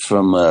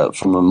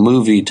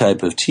movie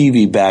type of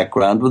TV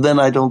background, well, then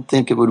I don't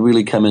think it would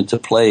really come into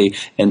play,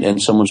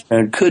 and someone's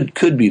parent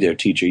could be their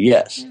teacher.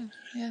 Yes.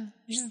 Yeah.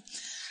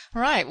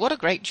 Right, what a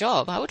great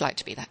job. I would like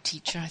to be that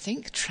teacher, I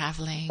think,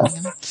 traveling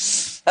and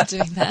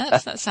doing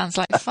that. That sounds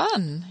like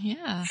fun,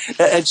 yeah.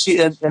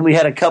 And we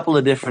had a couple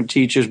of different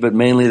teachers, but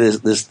mainly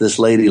this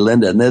lady,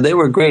 Linda. And they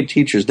were great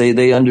teachers.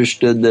 They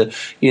understood that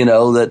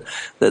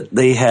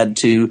they had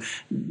to,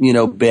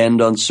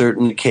 bend on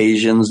certain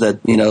occasions,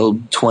 that,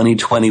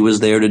 2020 was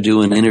there to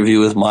do an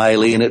interview with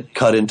Miley, and it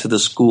cut into the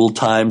school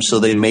time, so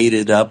they made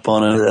it up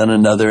on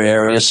another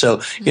area. So,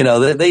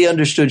 they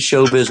understood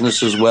show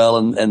business as well,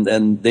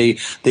 and they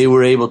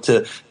were able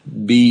to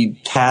be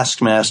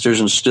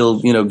taskmasters and still,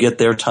 get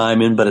their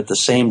time in, but at the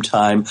same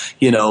time,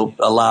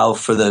 allow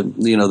for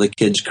the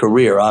kid's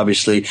career.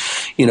 Obviously,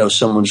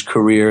 someone's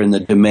career and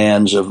the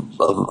demands of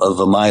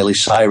a Miley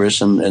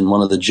Cyrus and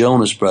one of the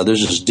Jonas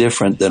Brothers is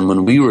different than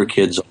when we were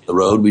kids on the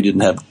road. We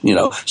didn't have,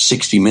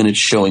 60 minutes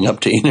showing up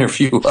to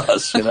interview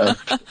us,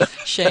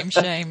 Shame.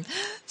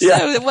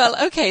 Yeah.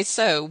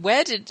 So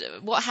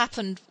what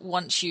happened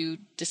once you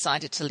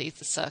decided to leave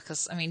the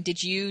circus? I mean,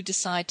 did you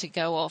decide to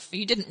go off?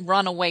 You didn't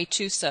run away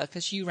to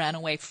circus, you ran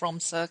away from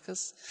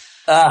circus.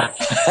 We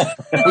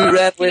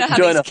ran away to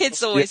join these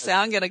kids always say,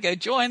 I'm going to go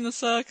join the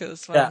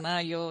circus. Well, now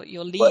you're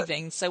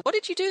leaving. So what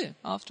did you do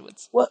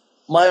afterwards?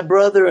 my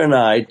brother and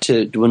I,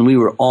 when we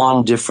were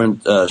on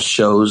different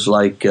shows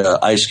like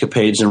Ice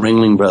Capades and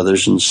Ringling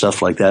Brothers and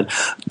stuff like that,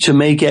 to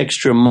make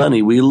extra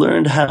money, we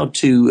learned how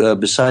to,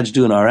 besides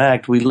doing our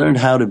act, we learned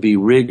how to be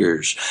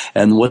riggers.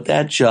 And what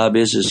that job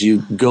is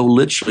you go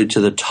literally to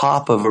the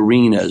top of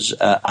arenas,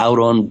 out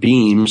on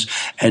beams,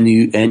 and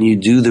you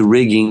do the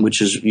rigging,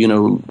 which is,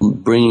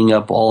 bringing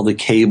up all the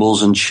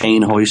cables and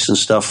chain hoists and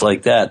stuff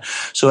like that.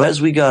 So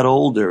as we got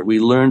older, we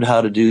learned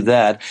how to do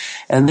that.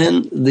 And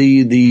then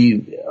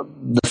the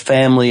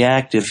family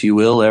act, if you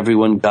will,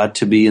 everyone got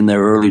to be in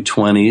their early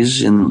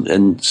 20s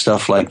and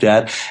stuff like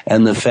that.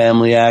 And the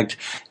family act,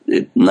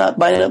 not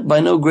by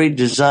no great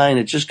design,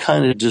 it just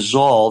kind of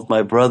dissolved.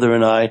 My brother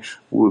and I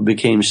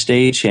became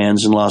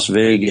stagehands in Las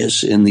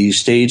Vegas in the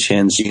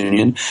stagehands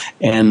union,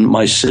 and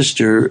my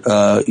sister,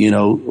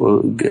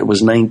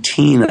 was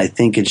 19, I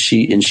think, and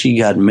she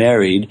got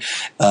married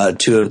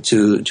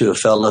to a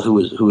fellow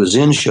who was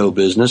in show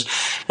business,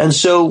 and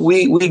so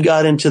we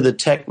got into the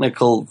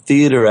technical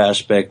theater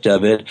aspect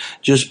of it,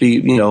 just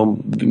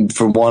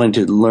for wanting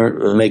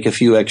to make a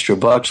few extra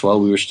bucks while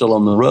we were still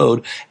on the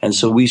road, and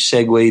so we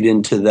segued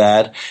into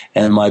that.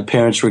 And my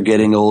parents were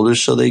getting older,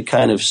 so they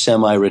kind of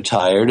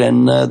semi-retired,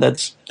 and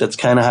that's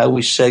kind of how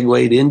we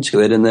segued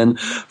into it. And then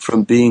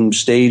from being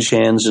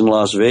stagehands in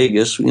Las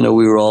Vegas, we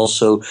were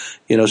also,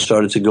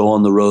 started to go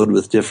on the road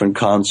with different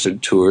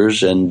concert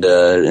tours and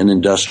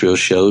industrial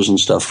shows and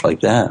stuff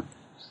like that.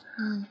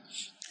 Mm.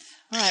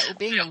 All right. Well,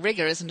 being a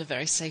rigger isn't a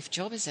very safe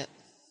job, is it?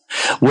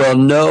 Well,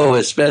 no,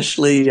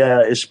 especially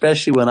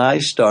when I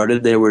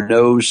started, there were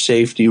no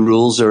safety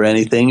rules or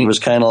anything. It was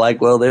kind of like,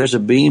 well, there's a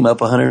beam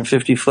up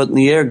 150 foot in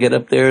the air. Get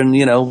up there and,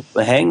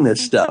 hang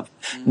this stuff.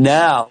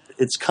 Now,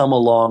 it's come a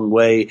long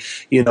way,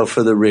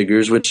 for the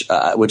riggers, which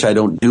I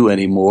don't do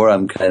anymore.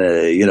 I'm kind of,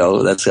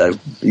 that's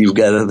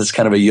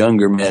kind of a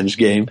younger man's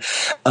game.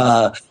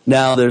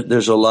 Now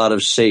there's a lot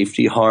of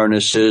safety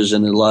harnesses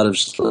and a lot of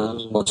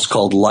what's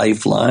called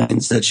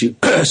lifelines that you,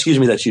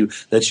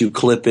 that you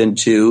clip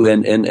into,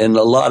 and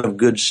a lot of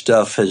good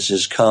stuff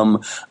has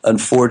come,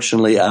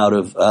 unfortunately, out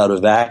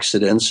of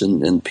accidents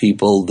and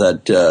people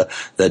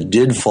that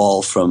did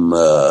fall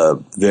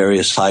from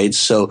various heights.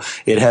 So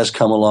it has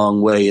come a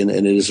long way, and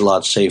it is a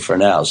lot safer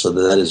now. So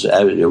that is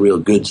a real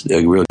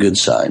good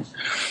sign.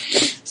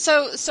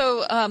 So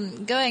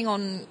going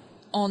on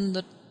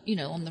the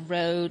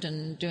road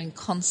and doing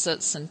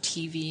concerts and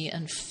TV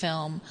and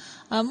film,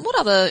 what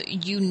other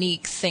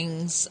unique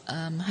things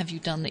have you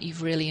done that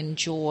you've really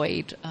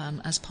enjoyed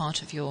as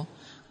part of your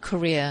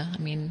career? I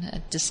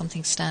mean, does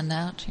something stand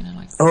out?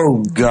 Like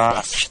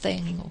best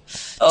thing,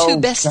 or two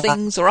best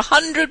things, or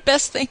 100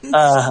 best things?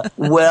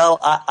 Well,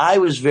 I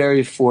was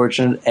very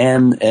fortunate,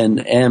 and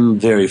am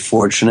very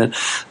fortunate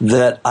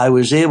that I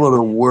was able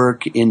to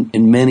work in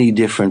many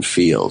different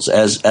fields.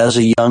 As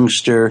a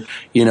youngster,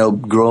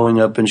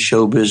 growing up in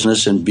show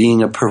business and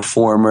being a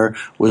performer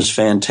was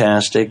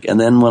fantastic. And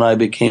then when I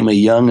became a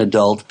young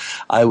adult,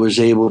 I was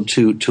able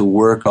to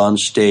work on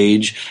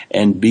stage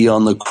and be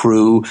on the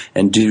crew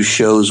and do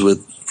shows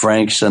with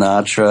Frank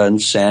Sinatra and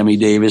Sammy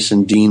Davis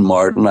and Dean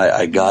Martin.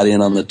 I got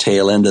in on the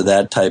tail end of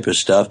that type of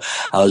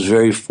stuff. I was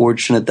very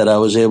fortunate that I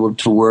was able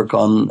to work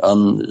on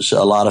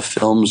a lot of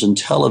films and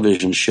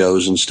television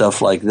shows and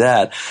stuff like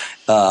that.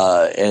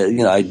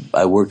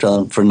 I worked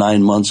for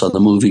 9 months on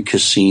the movie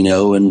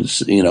Casino and,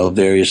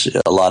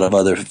 a lot of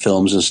other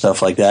films and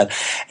stuff like that.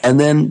 And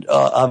then,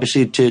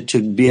 obviously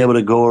to be able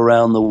to go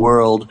around the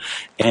world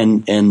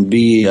and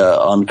be,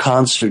 on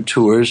concert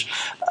tours,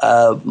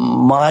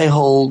 my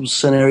whole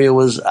scenario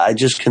was I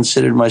just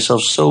considered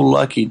myself so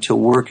lucky to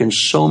work in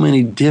so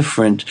many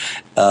different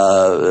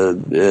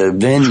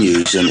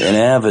venues and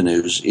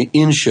avenues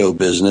in show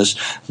business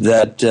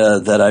that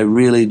I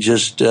really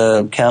just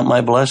count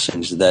my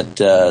blessings. That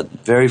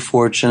very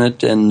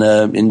fortunate and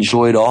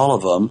enjoyed all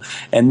of them.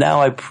 And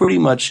now I pretty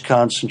much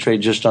concentrate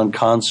just on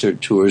concert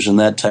tours and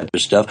that type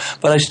of stuff.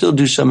 But I still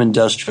do some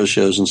industrial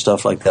shows and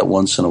stuff like that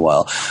once in a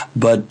while.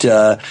 But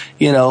I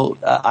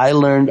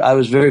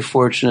was very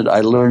fortunate.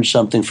 I learned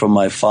something from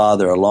my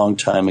father a long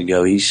time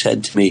ago. He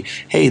said to me,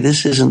 "Hey,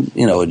 this isn't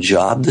a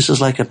job. This is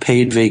like a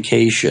paid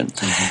vacation."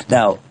 Mm-hmm.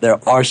 Now, there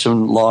are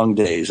some long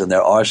days and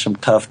there are some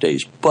tough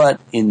days, but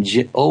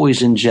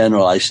always in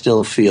general, I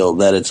still feel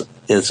that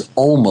it's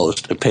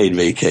almost a paid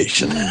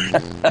vacation.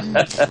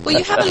 Well,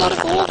 you have a lot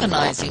of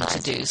organizing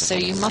to do, so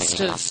you must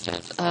have,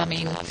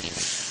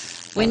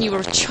 when you were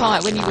a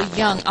child, when you were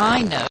young,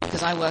 I know,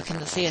 because I work in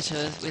the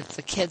theatre with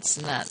the kids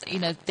and that,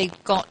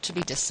 they've got to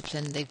be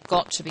disciplined, they've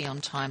got to be on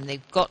time,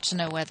 they've got to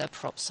know where their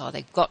props are,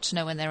 they've got to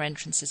know when their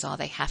entrances are,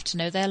 they have to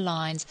know their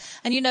lines.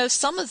 And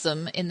some of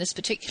them in this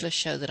particular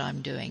show that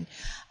I'm doing,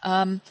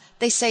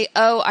 they say,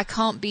 "Oh, I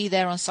can't be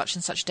there on such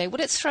and such day." Well,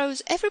 it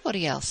throws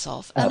everybody else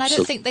off. And Absolutely. I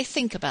don't think they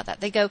think about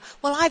that. They go,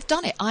 "Well, I've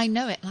done it. I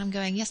know it." And I'm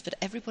going, "Yes, but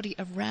everybody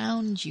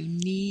around you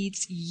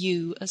needs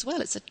you as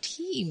well. It's a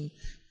team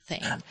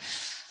thing."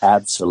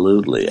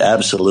 Absolutely,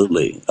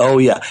 absolutely. Oh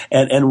yeah,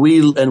 and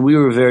we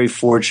were very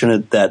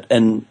fortunate that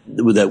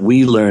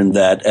we learned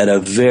that at a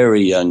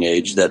very young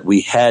age that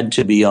we had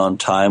to be on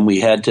time. We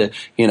had to,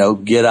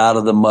 get out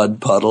of the mud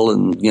puddle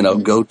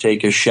and go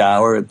take a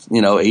shower at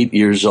 8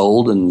 years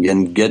old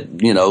and get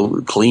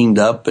cleaned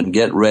up and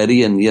get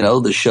ready. And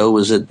the show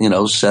was at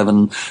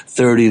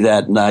 7:30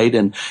 that night,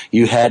 and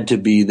you had to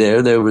be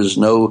there. There was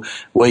no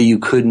way you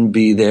couldn't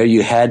be there.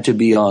 You had to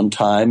be on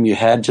time. You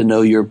had to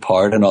know your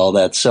part and all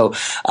that. So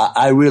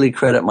I really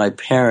credit my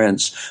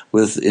parents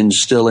with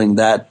instilling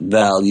that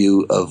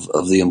value of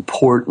the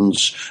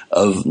importance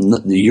of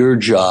your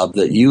job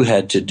that you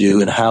had to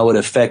do and how it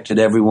affected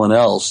everyone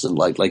else. And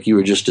like you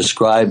were just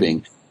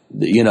describing,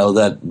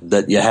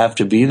 that you have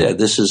to be there.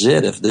 This is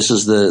it. If this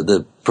is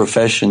the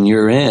profession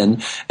you're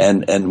in,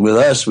 and with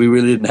us, we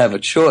really didn't have a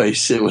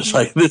choice. It was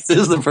like, this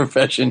is the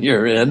profession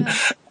you're in.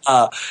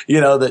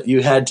 That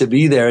you had to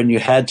be there and you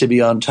had to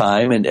be on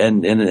time, and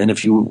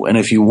if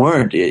you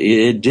weren't,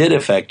 it did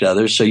affect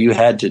others. So you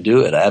had to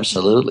do it.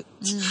 Absolutely.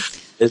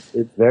 It's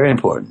very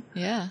important.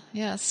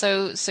 Yeah.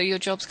 So your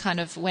jobs kind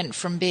of went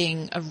from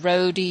being a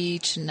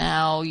roadie to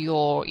now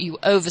you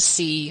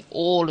oversee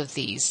all of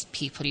these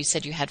people. You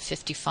said you had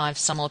 55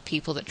 some odd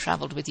people that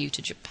traveled with you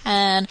to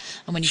Japan,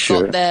 and when you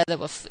got there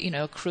were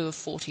a crew of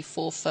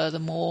 44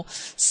 furthermore.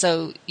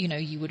 So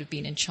you would have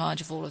been in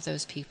charge of all of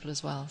those people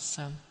as well.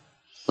 So.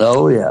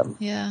 Oh yeah.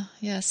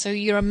 Yeah. So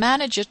you're a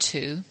manager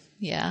too.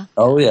 Yeah.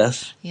 Oh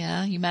yes.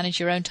 Yeah. You manage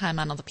your own time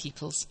and other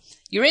people's.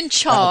 You're in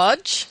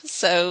charge,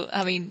 so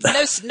I mean,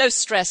 no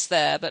stress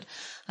there. But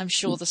I'm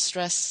sure the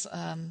stress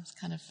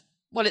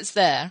it's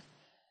there,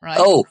 right?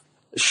 Oh,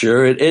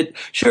 sure,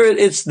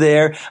 it's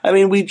there. I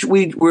mean,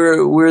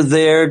 we're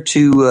there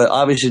to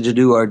obviously to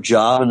do our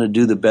job and to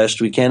do the best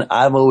we can.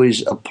 I've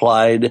always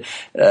applied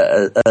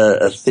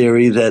a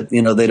theory that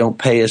they don't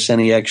pay us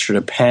any extra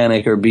to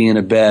panic or be in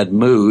a bad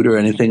mood or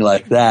anything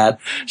like that.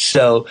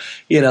 So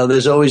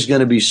there's always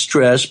going to be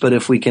stress, but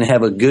if we can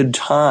have a good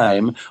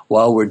time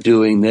while we're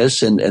doing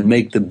this and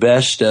make the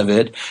best of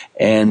it,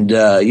 and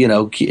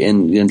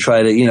and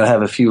try to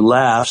have a few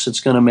laughs, it's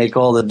going to make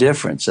all the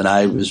difference. And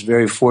I was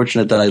very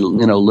fortunate that I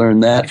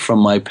learned that from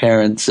my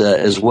parents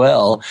as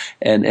well,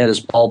 and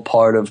it's all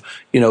part of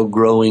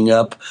growing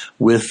up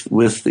with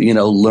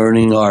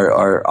learning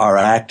our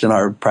act and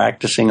our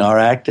practicing our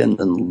act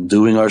and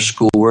doing our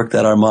schoolwork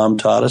that our mom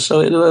taught us.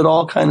 So it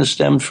all kind of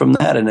stemmed from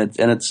that, and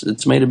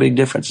it's made a big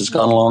difference. It's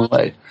gone a long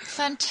way.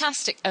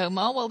 Fantastic,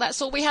 Omar. Well,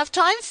 that's all we have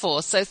time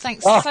for. So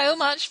thanks so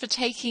much for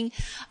taking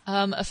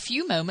a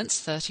few moments,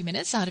 30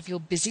 minutes out of your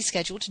busy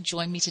schedule to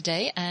join me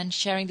today and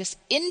sharing this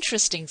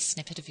interesting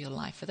snippet of your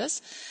life with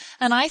us.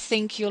 And I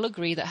think you'll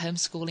agree that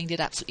homeschooling did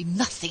absolutely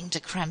nothing to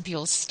cramp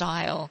your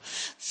style.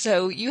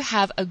 So you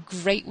have a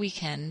great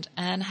weekend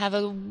and have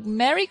a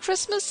Merry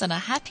Christmas and a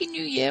Happy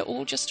New Year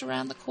all just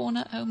around the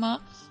corner,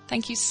 Omar.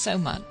 Thank you so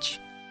much.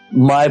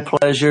 My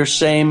pleasure.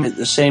 Same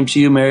to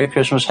you. Merry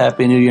Christmas,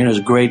 Happy New Year. It was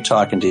great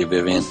talking to you,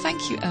 Vivian. Well,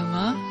 thank you,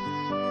 Omar.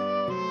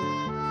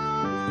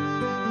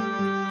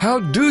 How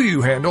do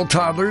you handle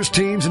toddlers,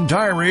 teens, and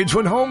tirades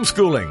when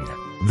homeschooling?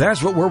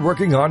 That's what we're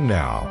working on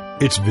now.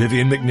 It's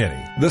Vivian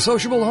McNinney, the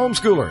sociable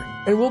homeschooler,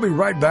 and we'll be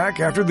right back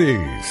after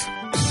these.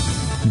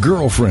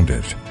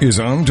 Girlfriended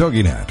is on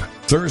TogiNet.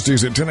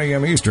 Thursdays at 10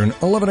 a.m. Eastern,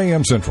 11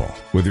 a.m. Central,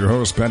 with your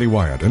hosts Patty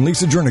Wyatt and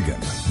Lisa Jernigan.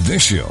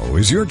 This show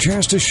is your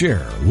chance to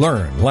share,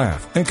 learn,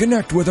 laugh, and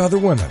connect with other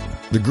women.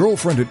 The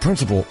Girlfriended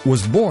principle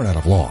was born out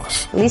of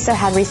loss. Lisa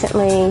had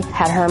recently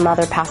had her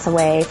mother pass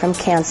away from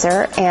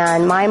cancer,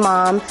 and my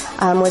mom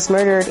was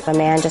murdered. A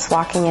man just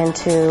walking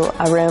into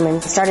a room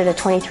and started a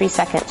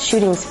 23-second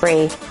shooting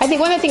spree. I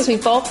think one of the things we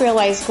both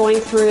realized going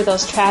through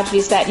those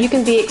tragedies that you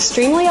can be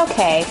extremely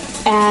okay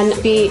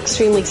and be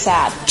extremely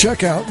sad.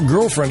 Check out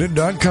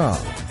girlfriended.com.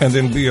 And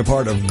then be a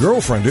part of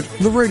Girlfriended,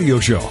 the radio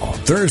show.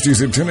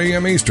 Thursdays at 10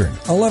 a.m. Eastern,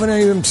 11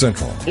 a.m.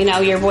 Central.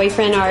 Your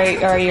boyfriend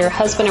or your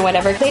husband or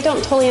whatever, they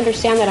don't totally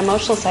understand that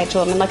emotional side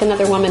to them like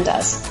another woman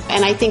does.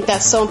 And I think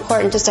that's so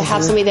important just to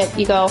have somebody that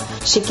you go,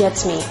 she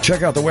gets me.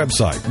 Check out the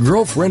website,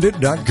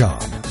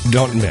 girlfriended.com.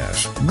 Don't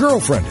miss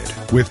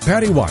Girlfriended with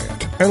Patty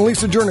Wyatt and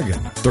Lisa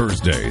Jernigan.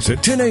 Thursdays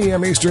at 10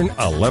 a.m. Eastern,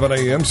 11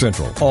 a.m.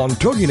 Central on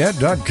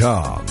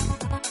toginet.com.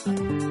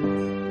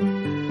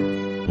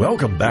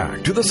 Welcome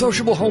back to The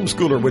Sociable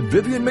Homeschooler with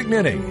Vivian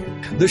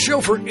McNinney, the show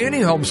for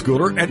any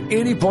homeschooler at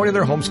any point in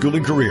their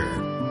homeschooling career.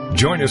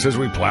 Join us as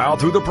we plow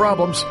through the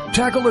problems,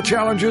 tackle the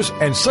challenges,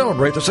 and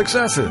celebrate the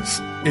successes.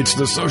 It's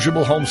The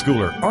Sociable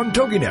Homeschooler on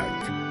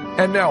TogiNet.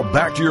 And now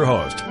back to your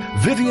host,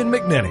 Vivian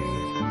McNinney.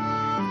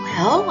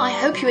 Well, I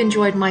hope you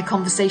enjoyed my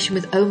conversation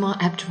with Omar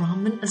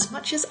Abderrahman as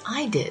much as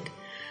I did.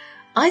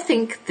 I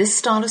think this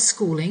style of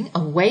schooling,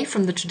 away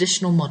from the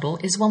traditional model,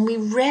 is one we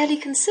rarely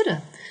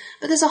consider.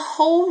 But there's a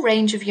whole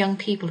range of young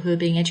people who are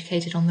being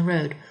educated on the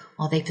road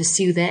while they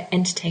pursue their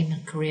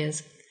entertainment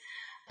careers.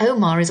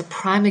 Omar is a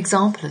prime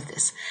example of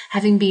this,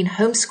 having been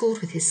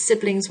homeschooled with his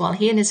siblings while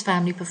he and his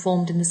family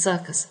performed in the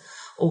circus.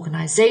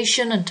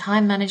 Organization and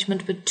time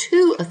management were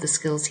two of the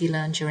skills he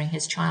learned during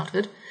his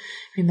childhood.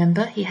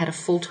 Remember, he had a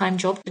full-time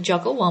job to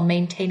juggle while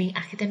maintaining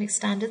academic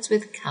standards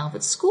with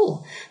Calvert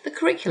School, the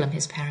curriculum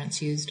his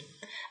parents used.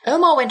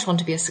 Omar went on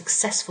to be a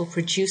successful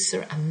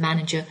producer and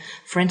manager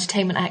for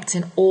entertainment acts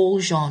in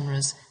all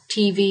genres: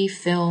 TV,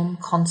 film,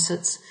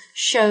 concerts,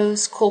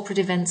 shows, corporate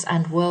events,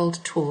 and world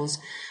tours,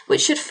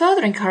 which should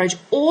further encourage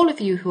all of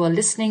you who are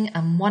listening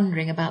and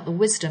wondering about the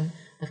wisdom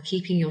of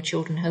keeping your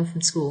children home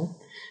from school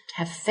to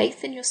have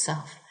faith in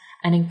yourself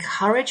and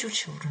encourage your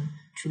children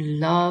to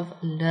love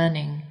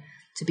learning,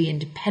 to be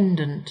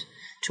independent,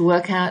 to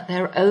work out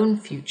their own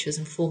futures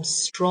and form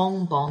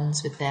strong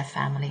bonds with their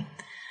family.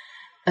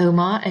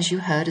 Omar, as you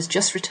heard, has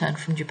just returned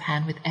from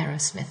Japan with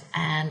Aerosmith,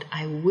 and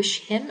I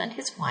wish him and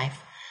his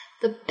wife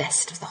the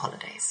best of the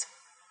holidays.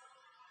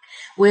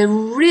 We're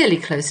really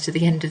close to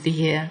the end of the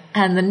year,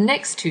 and the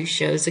next 2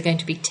 shows are going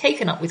to be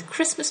taken up with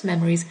Christmas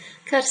memories,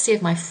 courtesy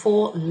of my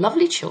 4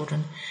 lovely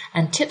children,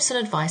 and tips and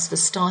advice for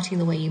starting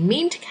the way you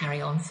mean to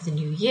carry on for the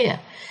new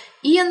year.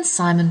 Ian,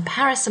 Simon,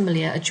 Paris and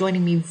Malia are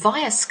joining me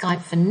via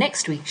Skype for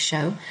next week's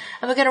show,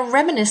 and we're going to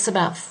reminisce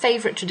about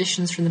favourite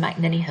traditions from the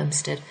McNenny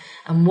homestead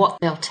and what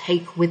they'll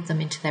take with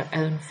them into their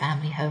own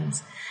family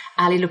homes.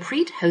 Ali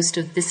Lapreet, host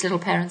of This Little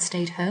Parent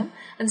Stayed Home,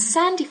 and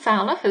Sandy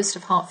Fowler, host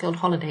of Heartfield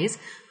Holidays,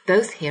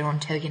 both here on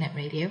TogiNet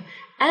Radio,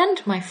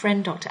 and my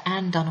friend Dr.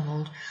 Anne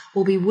Dunewald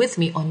will be with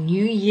me on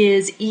New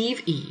Year's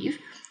Eve,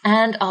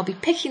 and I'll be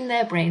picking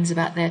their brains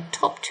about their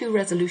top 2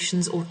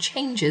 resolutions or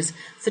changes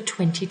for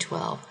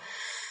 2012.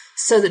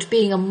 So that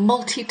being a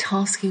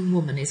multitasking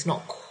woman is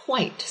not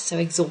quite so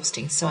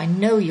exhausting. So I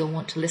know you'll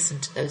want to listen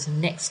to those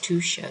next 2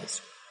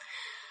 shows.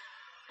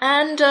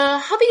 And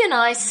hubby and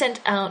I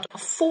sent out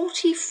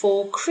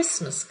 44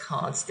 Christmas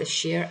cards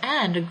this year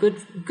and a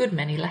good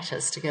many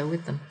letters to go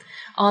with them.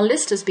 Our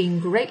list has been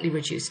greatly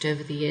reduced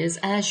over the years,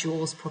 as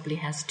yours probably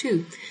has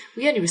too.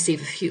 We only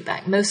receive a few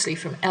back, mostly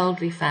from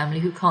elderly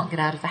family who can't get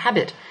out of the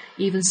habit.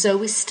 Even so,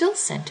 we still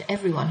send to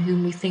everyone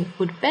whom we think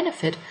would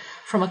benefit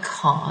from a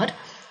card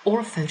or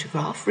a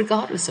photograph,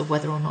 regardless of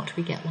whether or not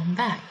we get one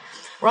back.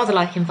 Rather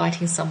like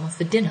inviting someone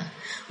for dinner,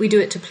 we do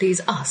it to please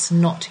us,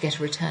 not to get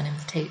a return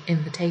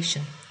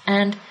invitation.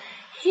 And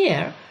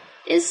here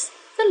is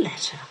the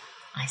letter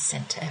I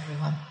sent to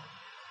everyone.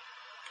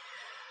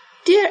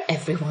 Dear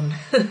everyone,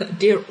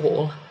 dear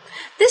all,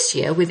 this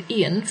year with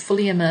Ian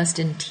fully immersed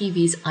in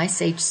TV's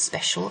Ice Age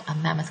special A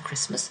Mammoth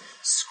Christmas,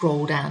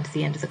 scroll down to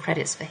the end of the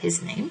credits for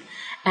his name,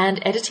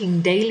 and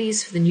editing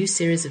dailies for the new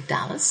series of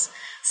Dallas,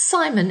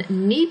 Simon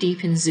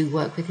knee-deep in zoo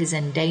work with his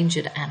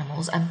endangered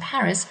animals, and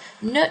Paris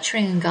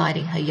nurturing and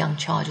guiding her young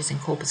charges in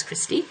Corpus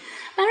Christi,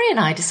 Mary and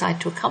I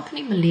decide to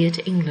accompany Malia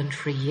to England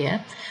for a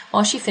year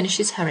while she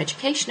finishes her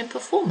education and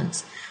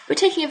performance. We're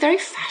taking a very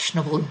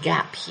fashionable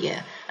gap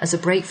year as a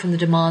break from the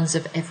demands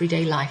of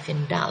everyday life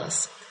in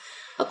Dallas.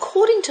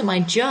 According to my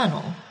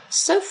journal,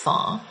 so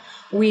far,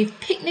 we've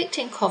picnicked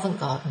in Covent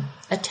Garden,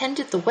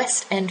 attended the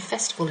West End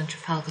Festival in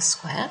Trafalgar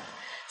Square,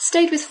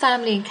 stayed with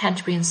family in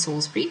Canterbury and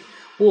Salisbury,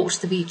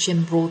 walked the beach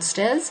in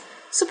Broadstairs,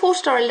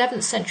 supported our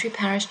 11th century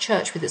parish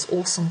church with its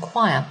awesome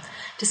choir,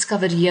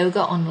 discovered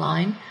yoga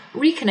online,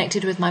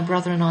 reconnected with my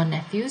brother and our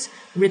nephews,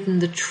 ridden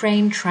the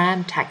train,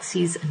 tram,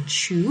 taxis and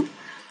tube,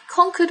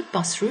 conquered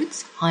bus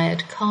routes,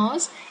 hired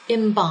cars,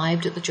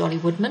 imbibed at the Jolly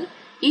Woodman,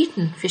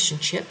 eaten fish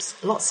and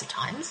chips lots of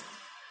times,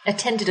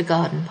 attended a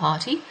garden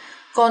party,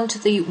 gone to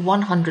the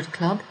 100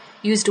 Club,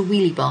 used a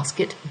wheelie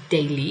basket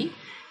daily,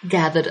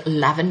 gathered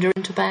lavender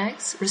into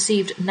bags,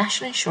 received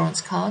national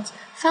insurance cards,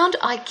 found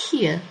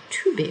IKEA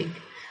too big,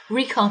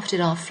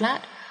 recarpeted our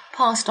flat,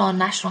 passed our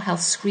national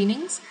health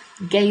screenings,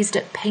 gazed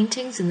at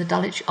paintings in the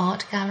Dulwich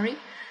Art Gallery,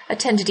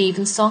 attended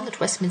Evensong at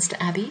Westminster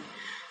Abbey,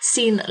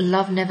 seen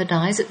Love Never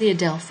Dies at the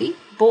Adelphi,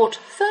 bought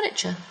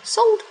furniture,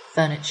 sold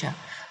furniture,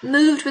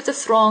 moved with the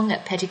throng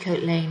at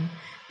Petticoat Lane,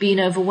 been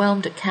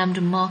overwhelmed at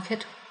Camden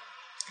Market,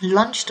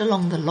 lunched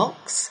along the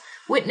locks,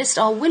 witnessed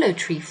our willow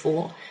tree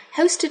fall,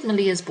 hosted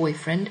Malia's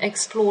boyfriend,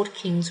 explored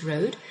King's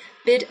Road,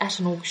 bid at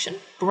an auction,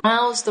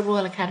 browsed the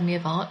Royal Academy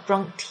of Art,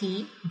 drunk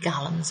tea,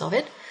 gallons of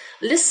it,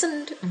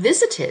 listened,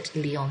 visited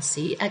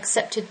Leigh-on-Sea,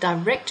 accepted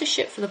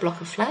directorship for the block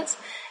of flats,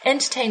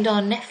 entertained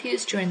our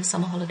nephews during the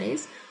summer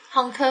holidays,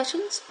 hung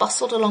curtains,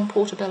 bustled along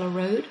Portobello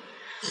Road,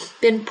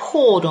 been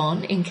poured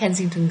on in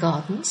Kensington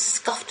Gardens,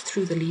 scuffed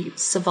through the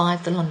leaves,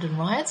 survived the London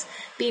riots,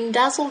 been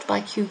dazzled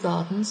by Kew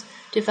Gardens,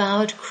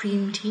 devoured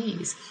cream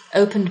teas,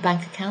 opened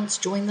bank accounts,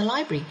 joined the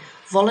library,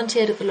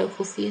 volunteered at the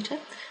local theatre,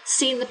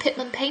 seen the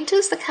Pitman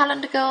Painters, the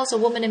Calendar Girls, A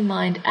Woman in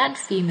Mind and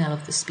Female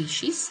of the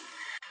Species,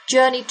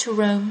 journeyed to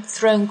Rome,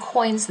 thrown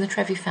coins in the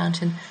Trevi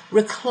Fountain,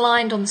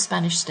 reclined on the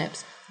Spanish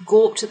Steps,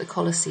 gawped at the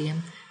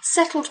Colosseum,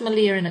 settled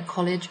Malia in at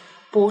college,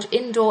 bought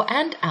indoor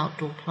and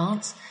outdoor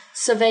plants,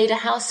 surveyed a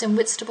house in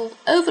Whitstable,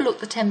 overlooked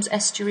the Thames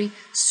estuary,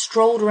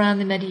 strolled around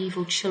the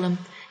medieval Chilham,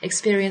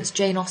 experienced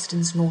Jane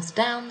Austen's North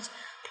Downs,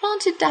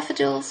 planted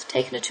daffodils,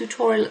 taken a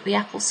tutorial at the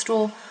Apple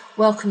Store,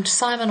 welcomed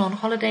Simon on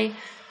holiday,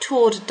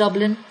 toured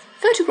Dublin,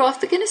 photographed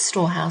the Guinness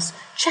Storehouse,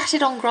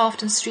 chatted on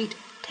Grafton Street,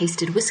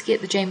 tasted whisky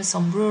at the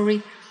Jameson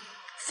Brewery,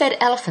 fed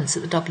elephants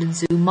at the Dublin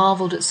Zoo,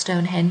 marvelled at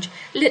Stonehenge,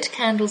 lit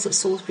candles at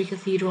Salisbury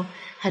Cathedral,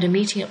 had a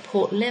meeting at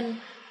Port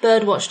Lim,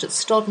 birdwatched at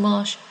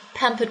Stodmarsh,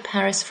 pampered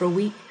Paris for a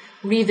week,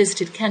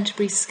 revisited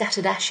Canterbury,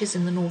 scattered ashes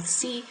in the North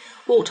Sea,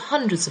 walked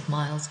hundreds of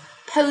miles,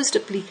 posed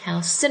at Bleak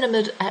House,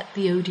 cinemaed at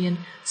the Odeon,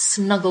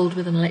 snuggled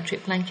with an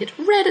electric blanket,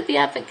 read at the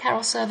Advent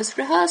Carol service,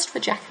 rehearsed for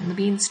Jack and the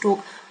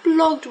Beanstalk,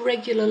 blogged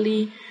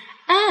regularly,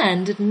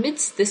 and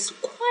amidst this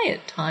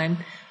quiet time,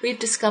 we've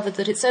discovered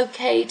that it's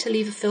okay to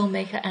leave a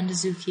filmmaker and a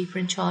zookeeper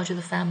in charge of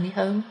the family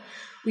home.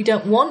 We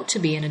don't want to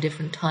be in a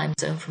different time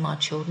zone from our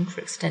children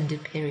for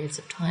extended periods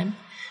of time.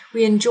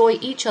 We enjoy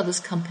each other's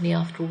company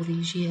after all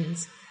these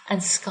years,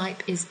 and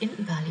Skype is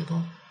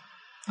invaluable.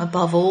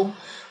 Above all,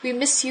 we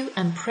miss you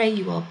and pray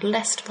you are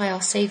blessed by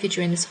our Saviour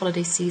during this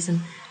holiday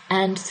season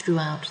and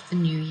throughout the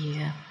new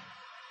year.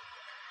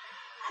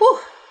 Whew,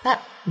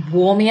 that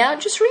wore me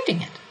out just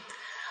reading it.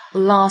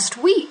 Last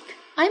week,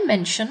 I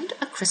mentioned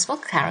a Christmas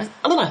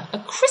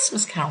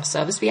carol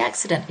service we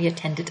accidentally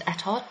attended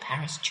at our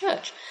parish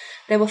church.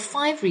 There were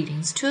 5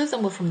 readings. 2 of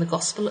them were from the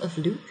Gospel of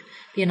Luke,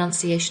 the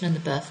Annunciation and the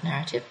Birth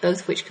narrative,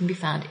 both which can be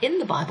found in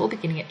the Bible,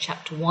 beginning at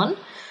chapter 1,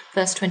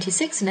 verse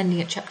 26, and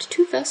ending at chapter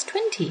 2, verse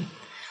 20.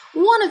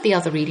 One of the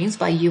other readings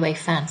by U.A.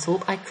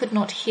 Fanthorpe I could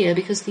not hear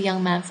because the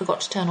young man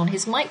forgot to turn on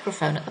his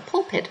microphone at the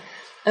pulpit,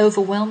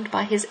 overwhelmed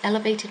by his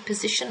elevated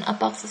position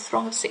above the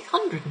throng of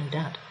 600, no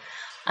doubt.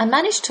 I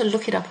managed to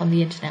look it up on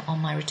the internet on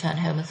my return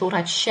home and thought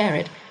I'd share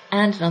it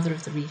and another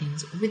of the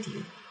readings with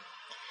you.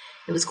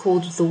 It was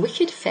called The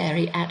Wicked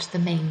Fairy at the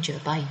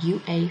Manger by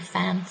U.A.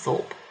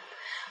 Fanthorpe.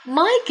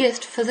 My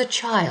gift for the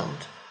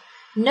child.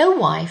 No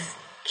wife,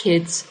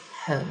 kids,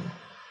 home.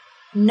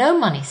 No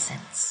money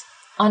sense.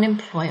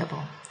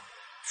 Unemployable.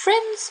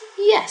 Friends,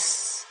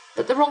 yes,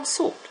 but the wrong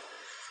sort.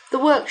 The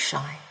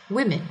work-shy,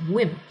 women,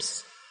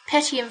 wimps,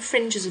 petty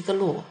infringers of the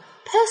law,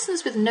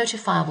 persons with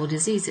notifiable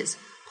diseases,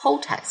 poll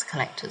tax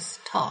collectors,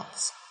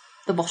 tarts,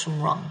 the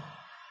bottom rung.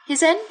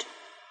 His end?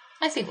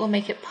 I think we'll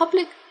make it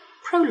public,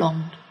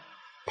 prolonged,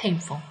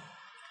 painful.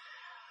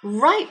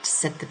 Right,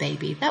 said the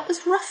baby, that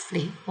was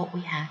roughly what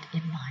we had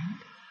in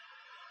mind.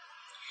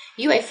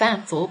 U.A.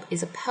 Fanthorpe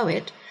is a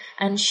poet,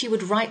 and she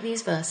would write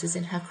these verses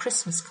in her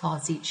Christmas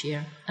cards each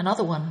year.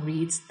 Another one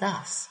reads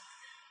thus: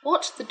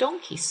 What the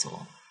donkey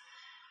saw.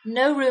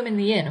 No room in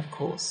the inn, of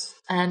course,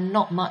 and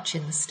not much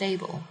in the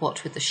stable,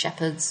 what with the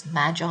shepherds,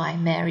 Magi,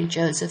 Mary,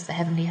 Joseph, the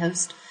heavenly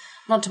host,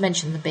 not to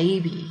mention the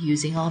baby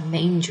using our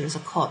manger as a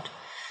cot.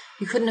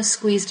 You couldn't have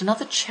squeezed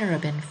another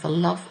cherub in for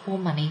love or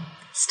money.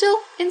 Still,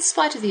 in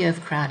spite of the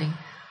overcrowding,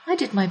 I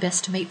did my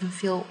best to make them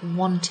feel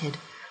wanted.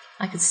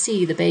 I could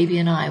see the baby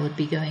and I would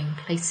be going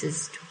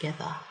places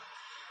together.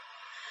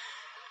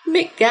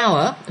 Mick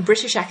Gower, a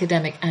British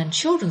academic and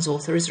children's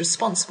author, is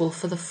responsible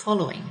for the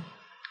following.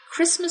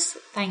 Christmas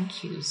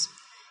thank yous.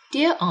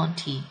 Dear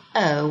Auntie,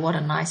 oh, what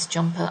a nice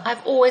jumper.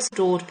 I've always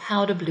adored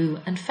powder blue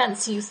and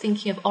fancy you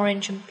thinking of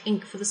orange and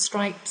pink for the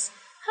stripes.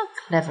 How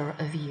clever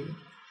of you.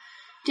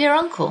 Dear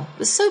Uncle,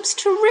 the soap's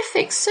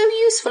terrific, so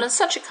useful and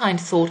such a kind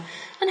thought.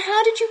 And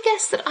how did you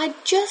guess that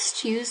I'd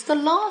just used the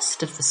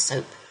last of the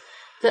soap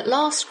that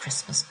last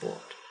Christmas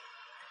bought?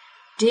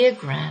 Dear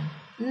Gran,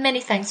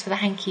 many thanks for the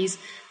hankies.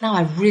 Now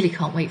I really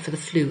can't wait for the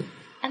flu.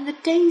 And the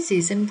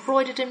daisies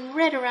embroidered in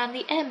red around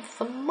the M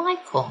for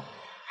Michael.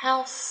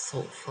 How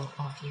thoughtful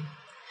of you.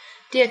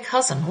 Dear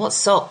cousin, what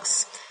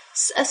socks.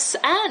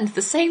 And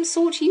the same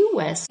sort you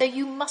wear, so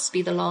you must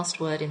be the last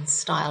word in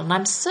style. And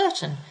I'm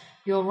certain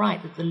you're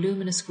right that the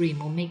luminous green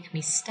will make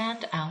me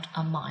stand out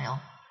a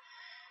mile.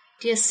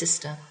 Dear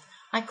sister,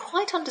 I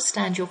quite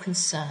understand your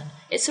concern.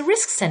 It's a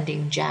risk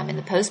sending jam in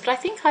the post, but I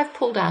think I've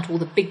pulled out all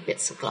the big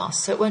bits of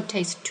glass so it won't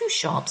taste too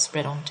sharp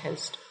spread on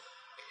toast.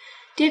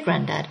 Dear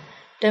Grandad,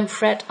 don't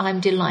fret, I'm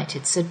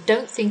delighted, so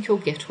don't think your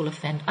gift will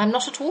offend. I'm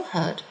not at all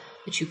hurt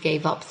that you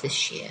gave up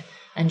this year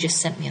and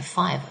just sent me a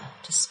 £5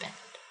 to spend.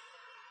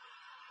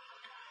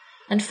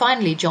 And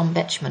finally, John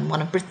Betjeman,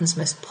 one of Britain's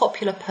most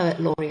popular poet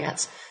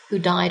laureates, who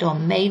died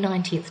on May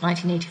 19th,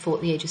 1984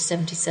 at the age of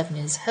 77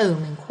 in his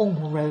home in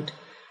Cornwall, wrote,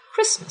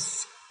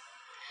 Christmas.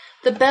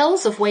 The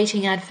bells of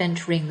waiting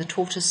Advent ring, the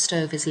tortoise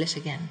stove is lit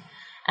again,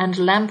 and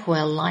lamp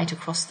oil light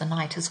across the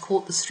night has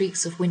caught the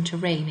streaks of winter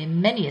rain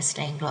in many a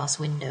stained-glass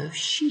window,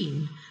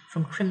 sheen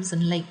from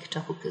Crimson Lake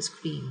to Hooker's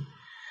Green.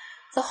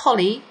 The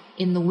holly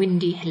in the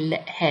windy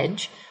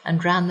hedge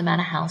and round the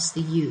manor house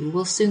the yew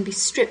will soon be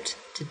stripped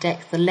to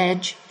deck the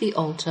ledge, the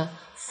altar,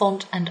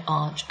 font and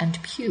arch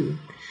and pew,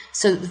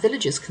 so that the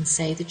villagers can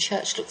say the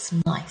church looks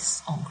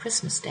nice on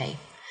Christmas Day.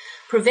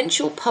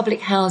 Provincial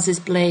public houses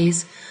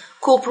blaze,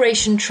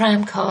 corporation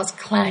tram cars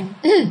clang,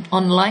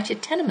 on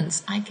lighted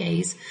tenements I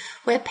gaze,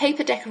 where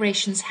paper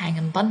decorations hang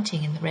and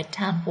bunting in the red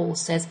town hall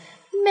says,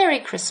 Merry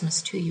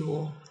Christmas to you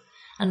all.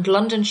 And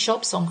London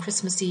shops on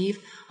Christmas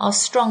Eve are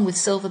strung with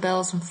silver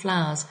bells and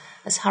flowers,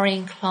 as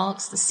hurrying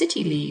clerks the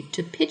city leave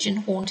to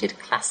pigeon-haunted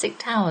classic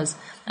towers,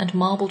 and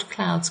marbled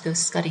clouds go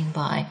scudding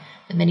by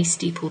the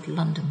many-steepled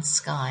London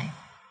sky.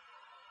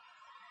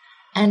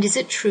 And is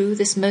it true,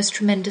 this most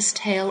tremendous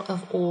tale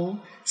of all,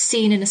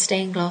 seen in a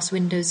stained glass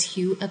window's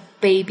hue, a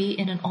baby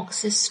in an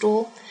ox's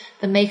stall,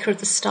 the maker of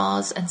the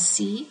stars and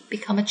sea,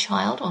 become a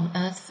child on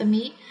earth for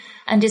me?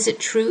 And is it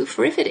true?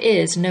 For if it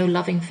is, no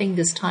loving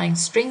fingers tying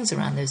strings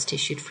around those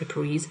tissued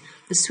fripperies,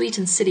 the sweet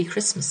and silly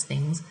Christmas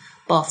things,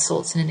 bath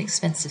salts and an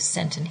expensive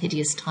scent and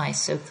hideous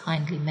ties so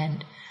kindly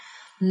meant.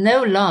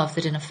 No love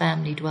that in a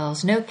family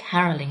dwells, no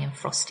caroling in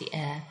frosty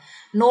air,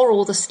 nor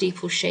all the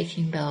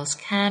steeple-shaking bells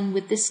can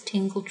with this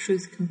tingle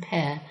truth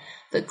compare,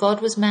 that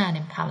God was man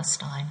in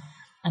Palestine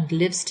and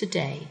lives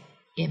today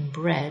in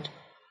bread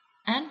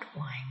and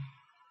wine.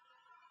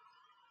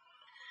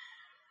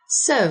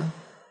 So,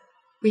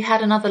 we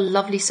had another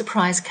lovely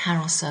surprise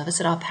carol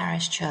service at our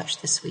parish church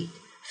this week,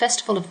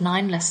 festival of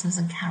 9 lessons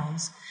and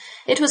carols.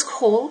 It was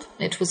called,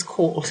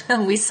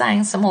 and we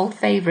sang some old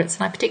favourites,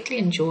 and I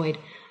particularly enjoyed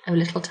O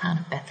Little Town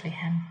of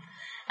Bethlehem.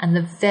 And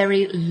the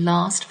very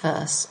last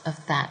verse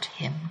of that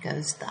hymn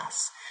goes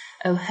thus: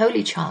 O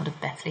Holy Child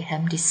of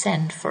Bethlehem,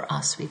 descend for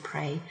us, we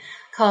pray.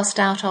 Cast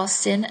out our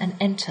sin and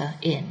enter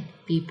in,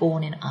 be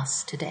born in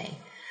us today.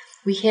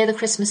 We hear the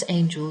Christmas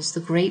angels the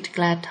great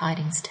glad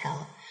tidings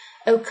tell.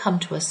 O come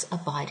to us,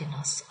 abide in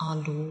us, our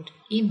Lord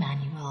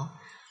Emmanuel.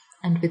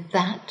 And with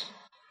that,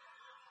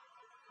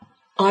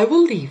 I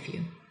will leave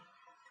you.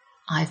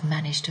 I've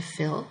managed to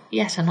fill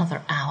yet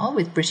another hour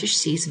with British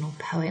seasonal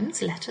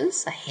poems,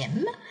 letters, a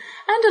hymn,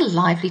 and a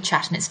lively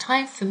chat, and it's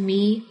time for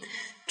me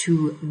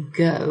to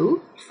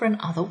go for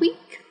another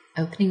week.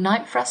 Opening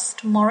night for us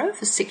tomorrow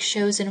for 6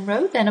 shows in a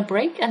row, then a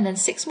break, and then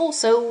 6 more,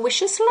 so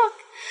wish us luck.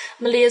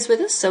 Malia's with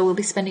us, so we'll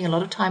be spending a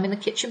lot of time in the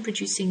kitchen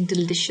producing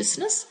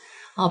deliciousness.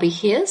 I'll be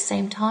here,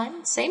 same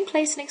time, same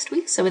place next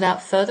week, so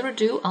without further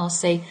ado, I'll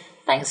say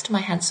thanks to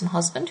my handsome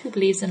husband who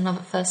believes in love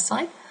at first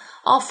sight,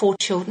 our 4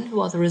 children who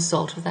are the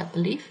result of that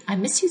belief. I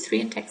miss you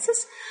 3 in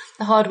Texas,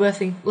 the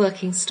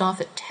hard-working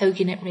staff at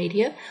TogiNet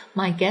Radio,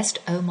 my guest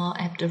Omar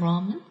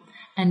Abderrahman,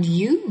 and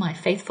you, my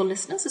faithful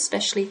listeners,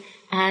 especially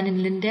Anne in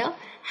Lindale,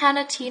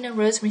 Hannah, Tina,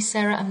 Rosemary,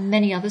 Sarah, and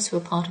many others who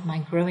are part of my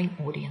growing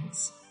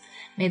audience.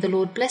 May the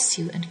Lord bless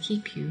you and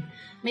keep you.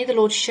 May the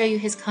Lord show you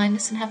his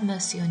kindness and have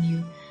mercy on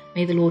you.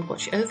 May the Lord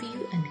watch over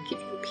you and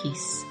give you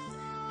peace.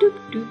 Doop,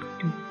 doop,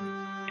 doop,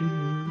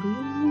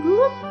 doop,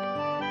 doop.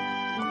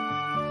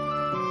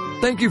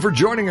 Thank you for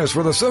joining us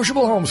for The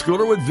Sociable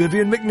Homeschooler with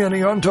Vivian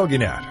McNinney on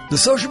TogiNet. The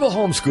Sociable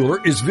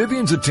Homeschooler is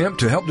Vivian's attempt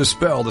to help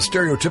dispel the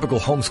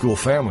stereotypical homeschool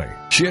family.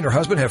 She and her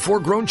husband have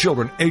 4 grown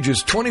children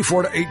ages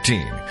 24 to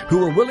 18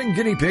 who are willing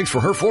guinea pigs for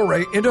her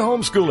foray into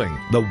homeschooling,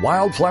 the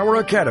Wildflower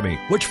Academy,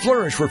 which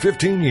flourished for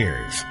 15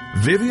 years.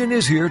 Vivian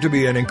is here to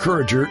be an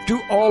encourager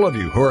to all of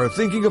you who are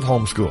thinking of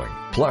homeschooling.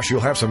 Plus,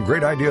 you'll have some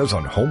great ideas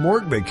on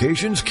homework,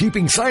 vacations,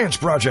 keeping science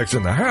projects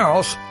in the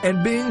house,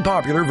 and being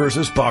popular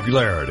versus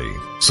popularity.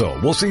 So,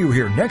 we'll see you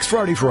here next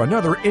Friday for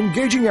another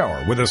engaging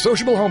hour with a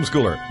sociable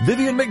homeschooler,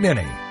 Vivian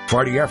McNinney.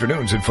 Friday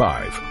afternoons at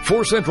 5,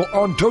 4 Central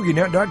on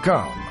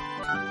TogiNet.com.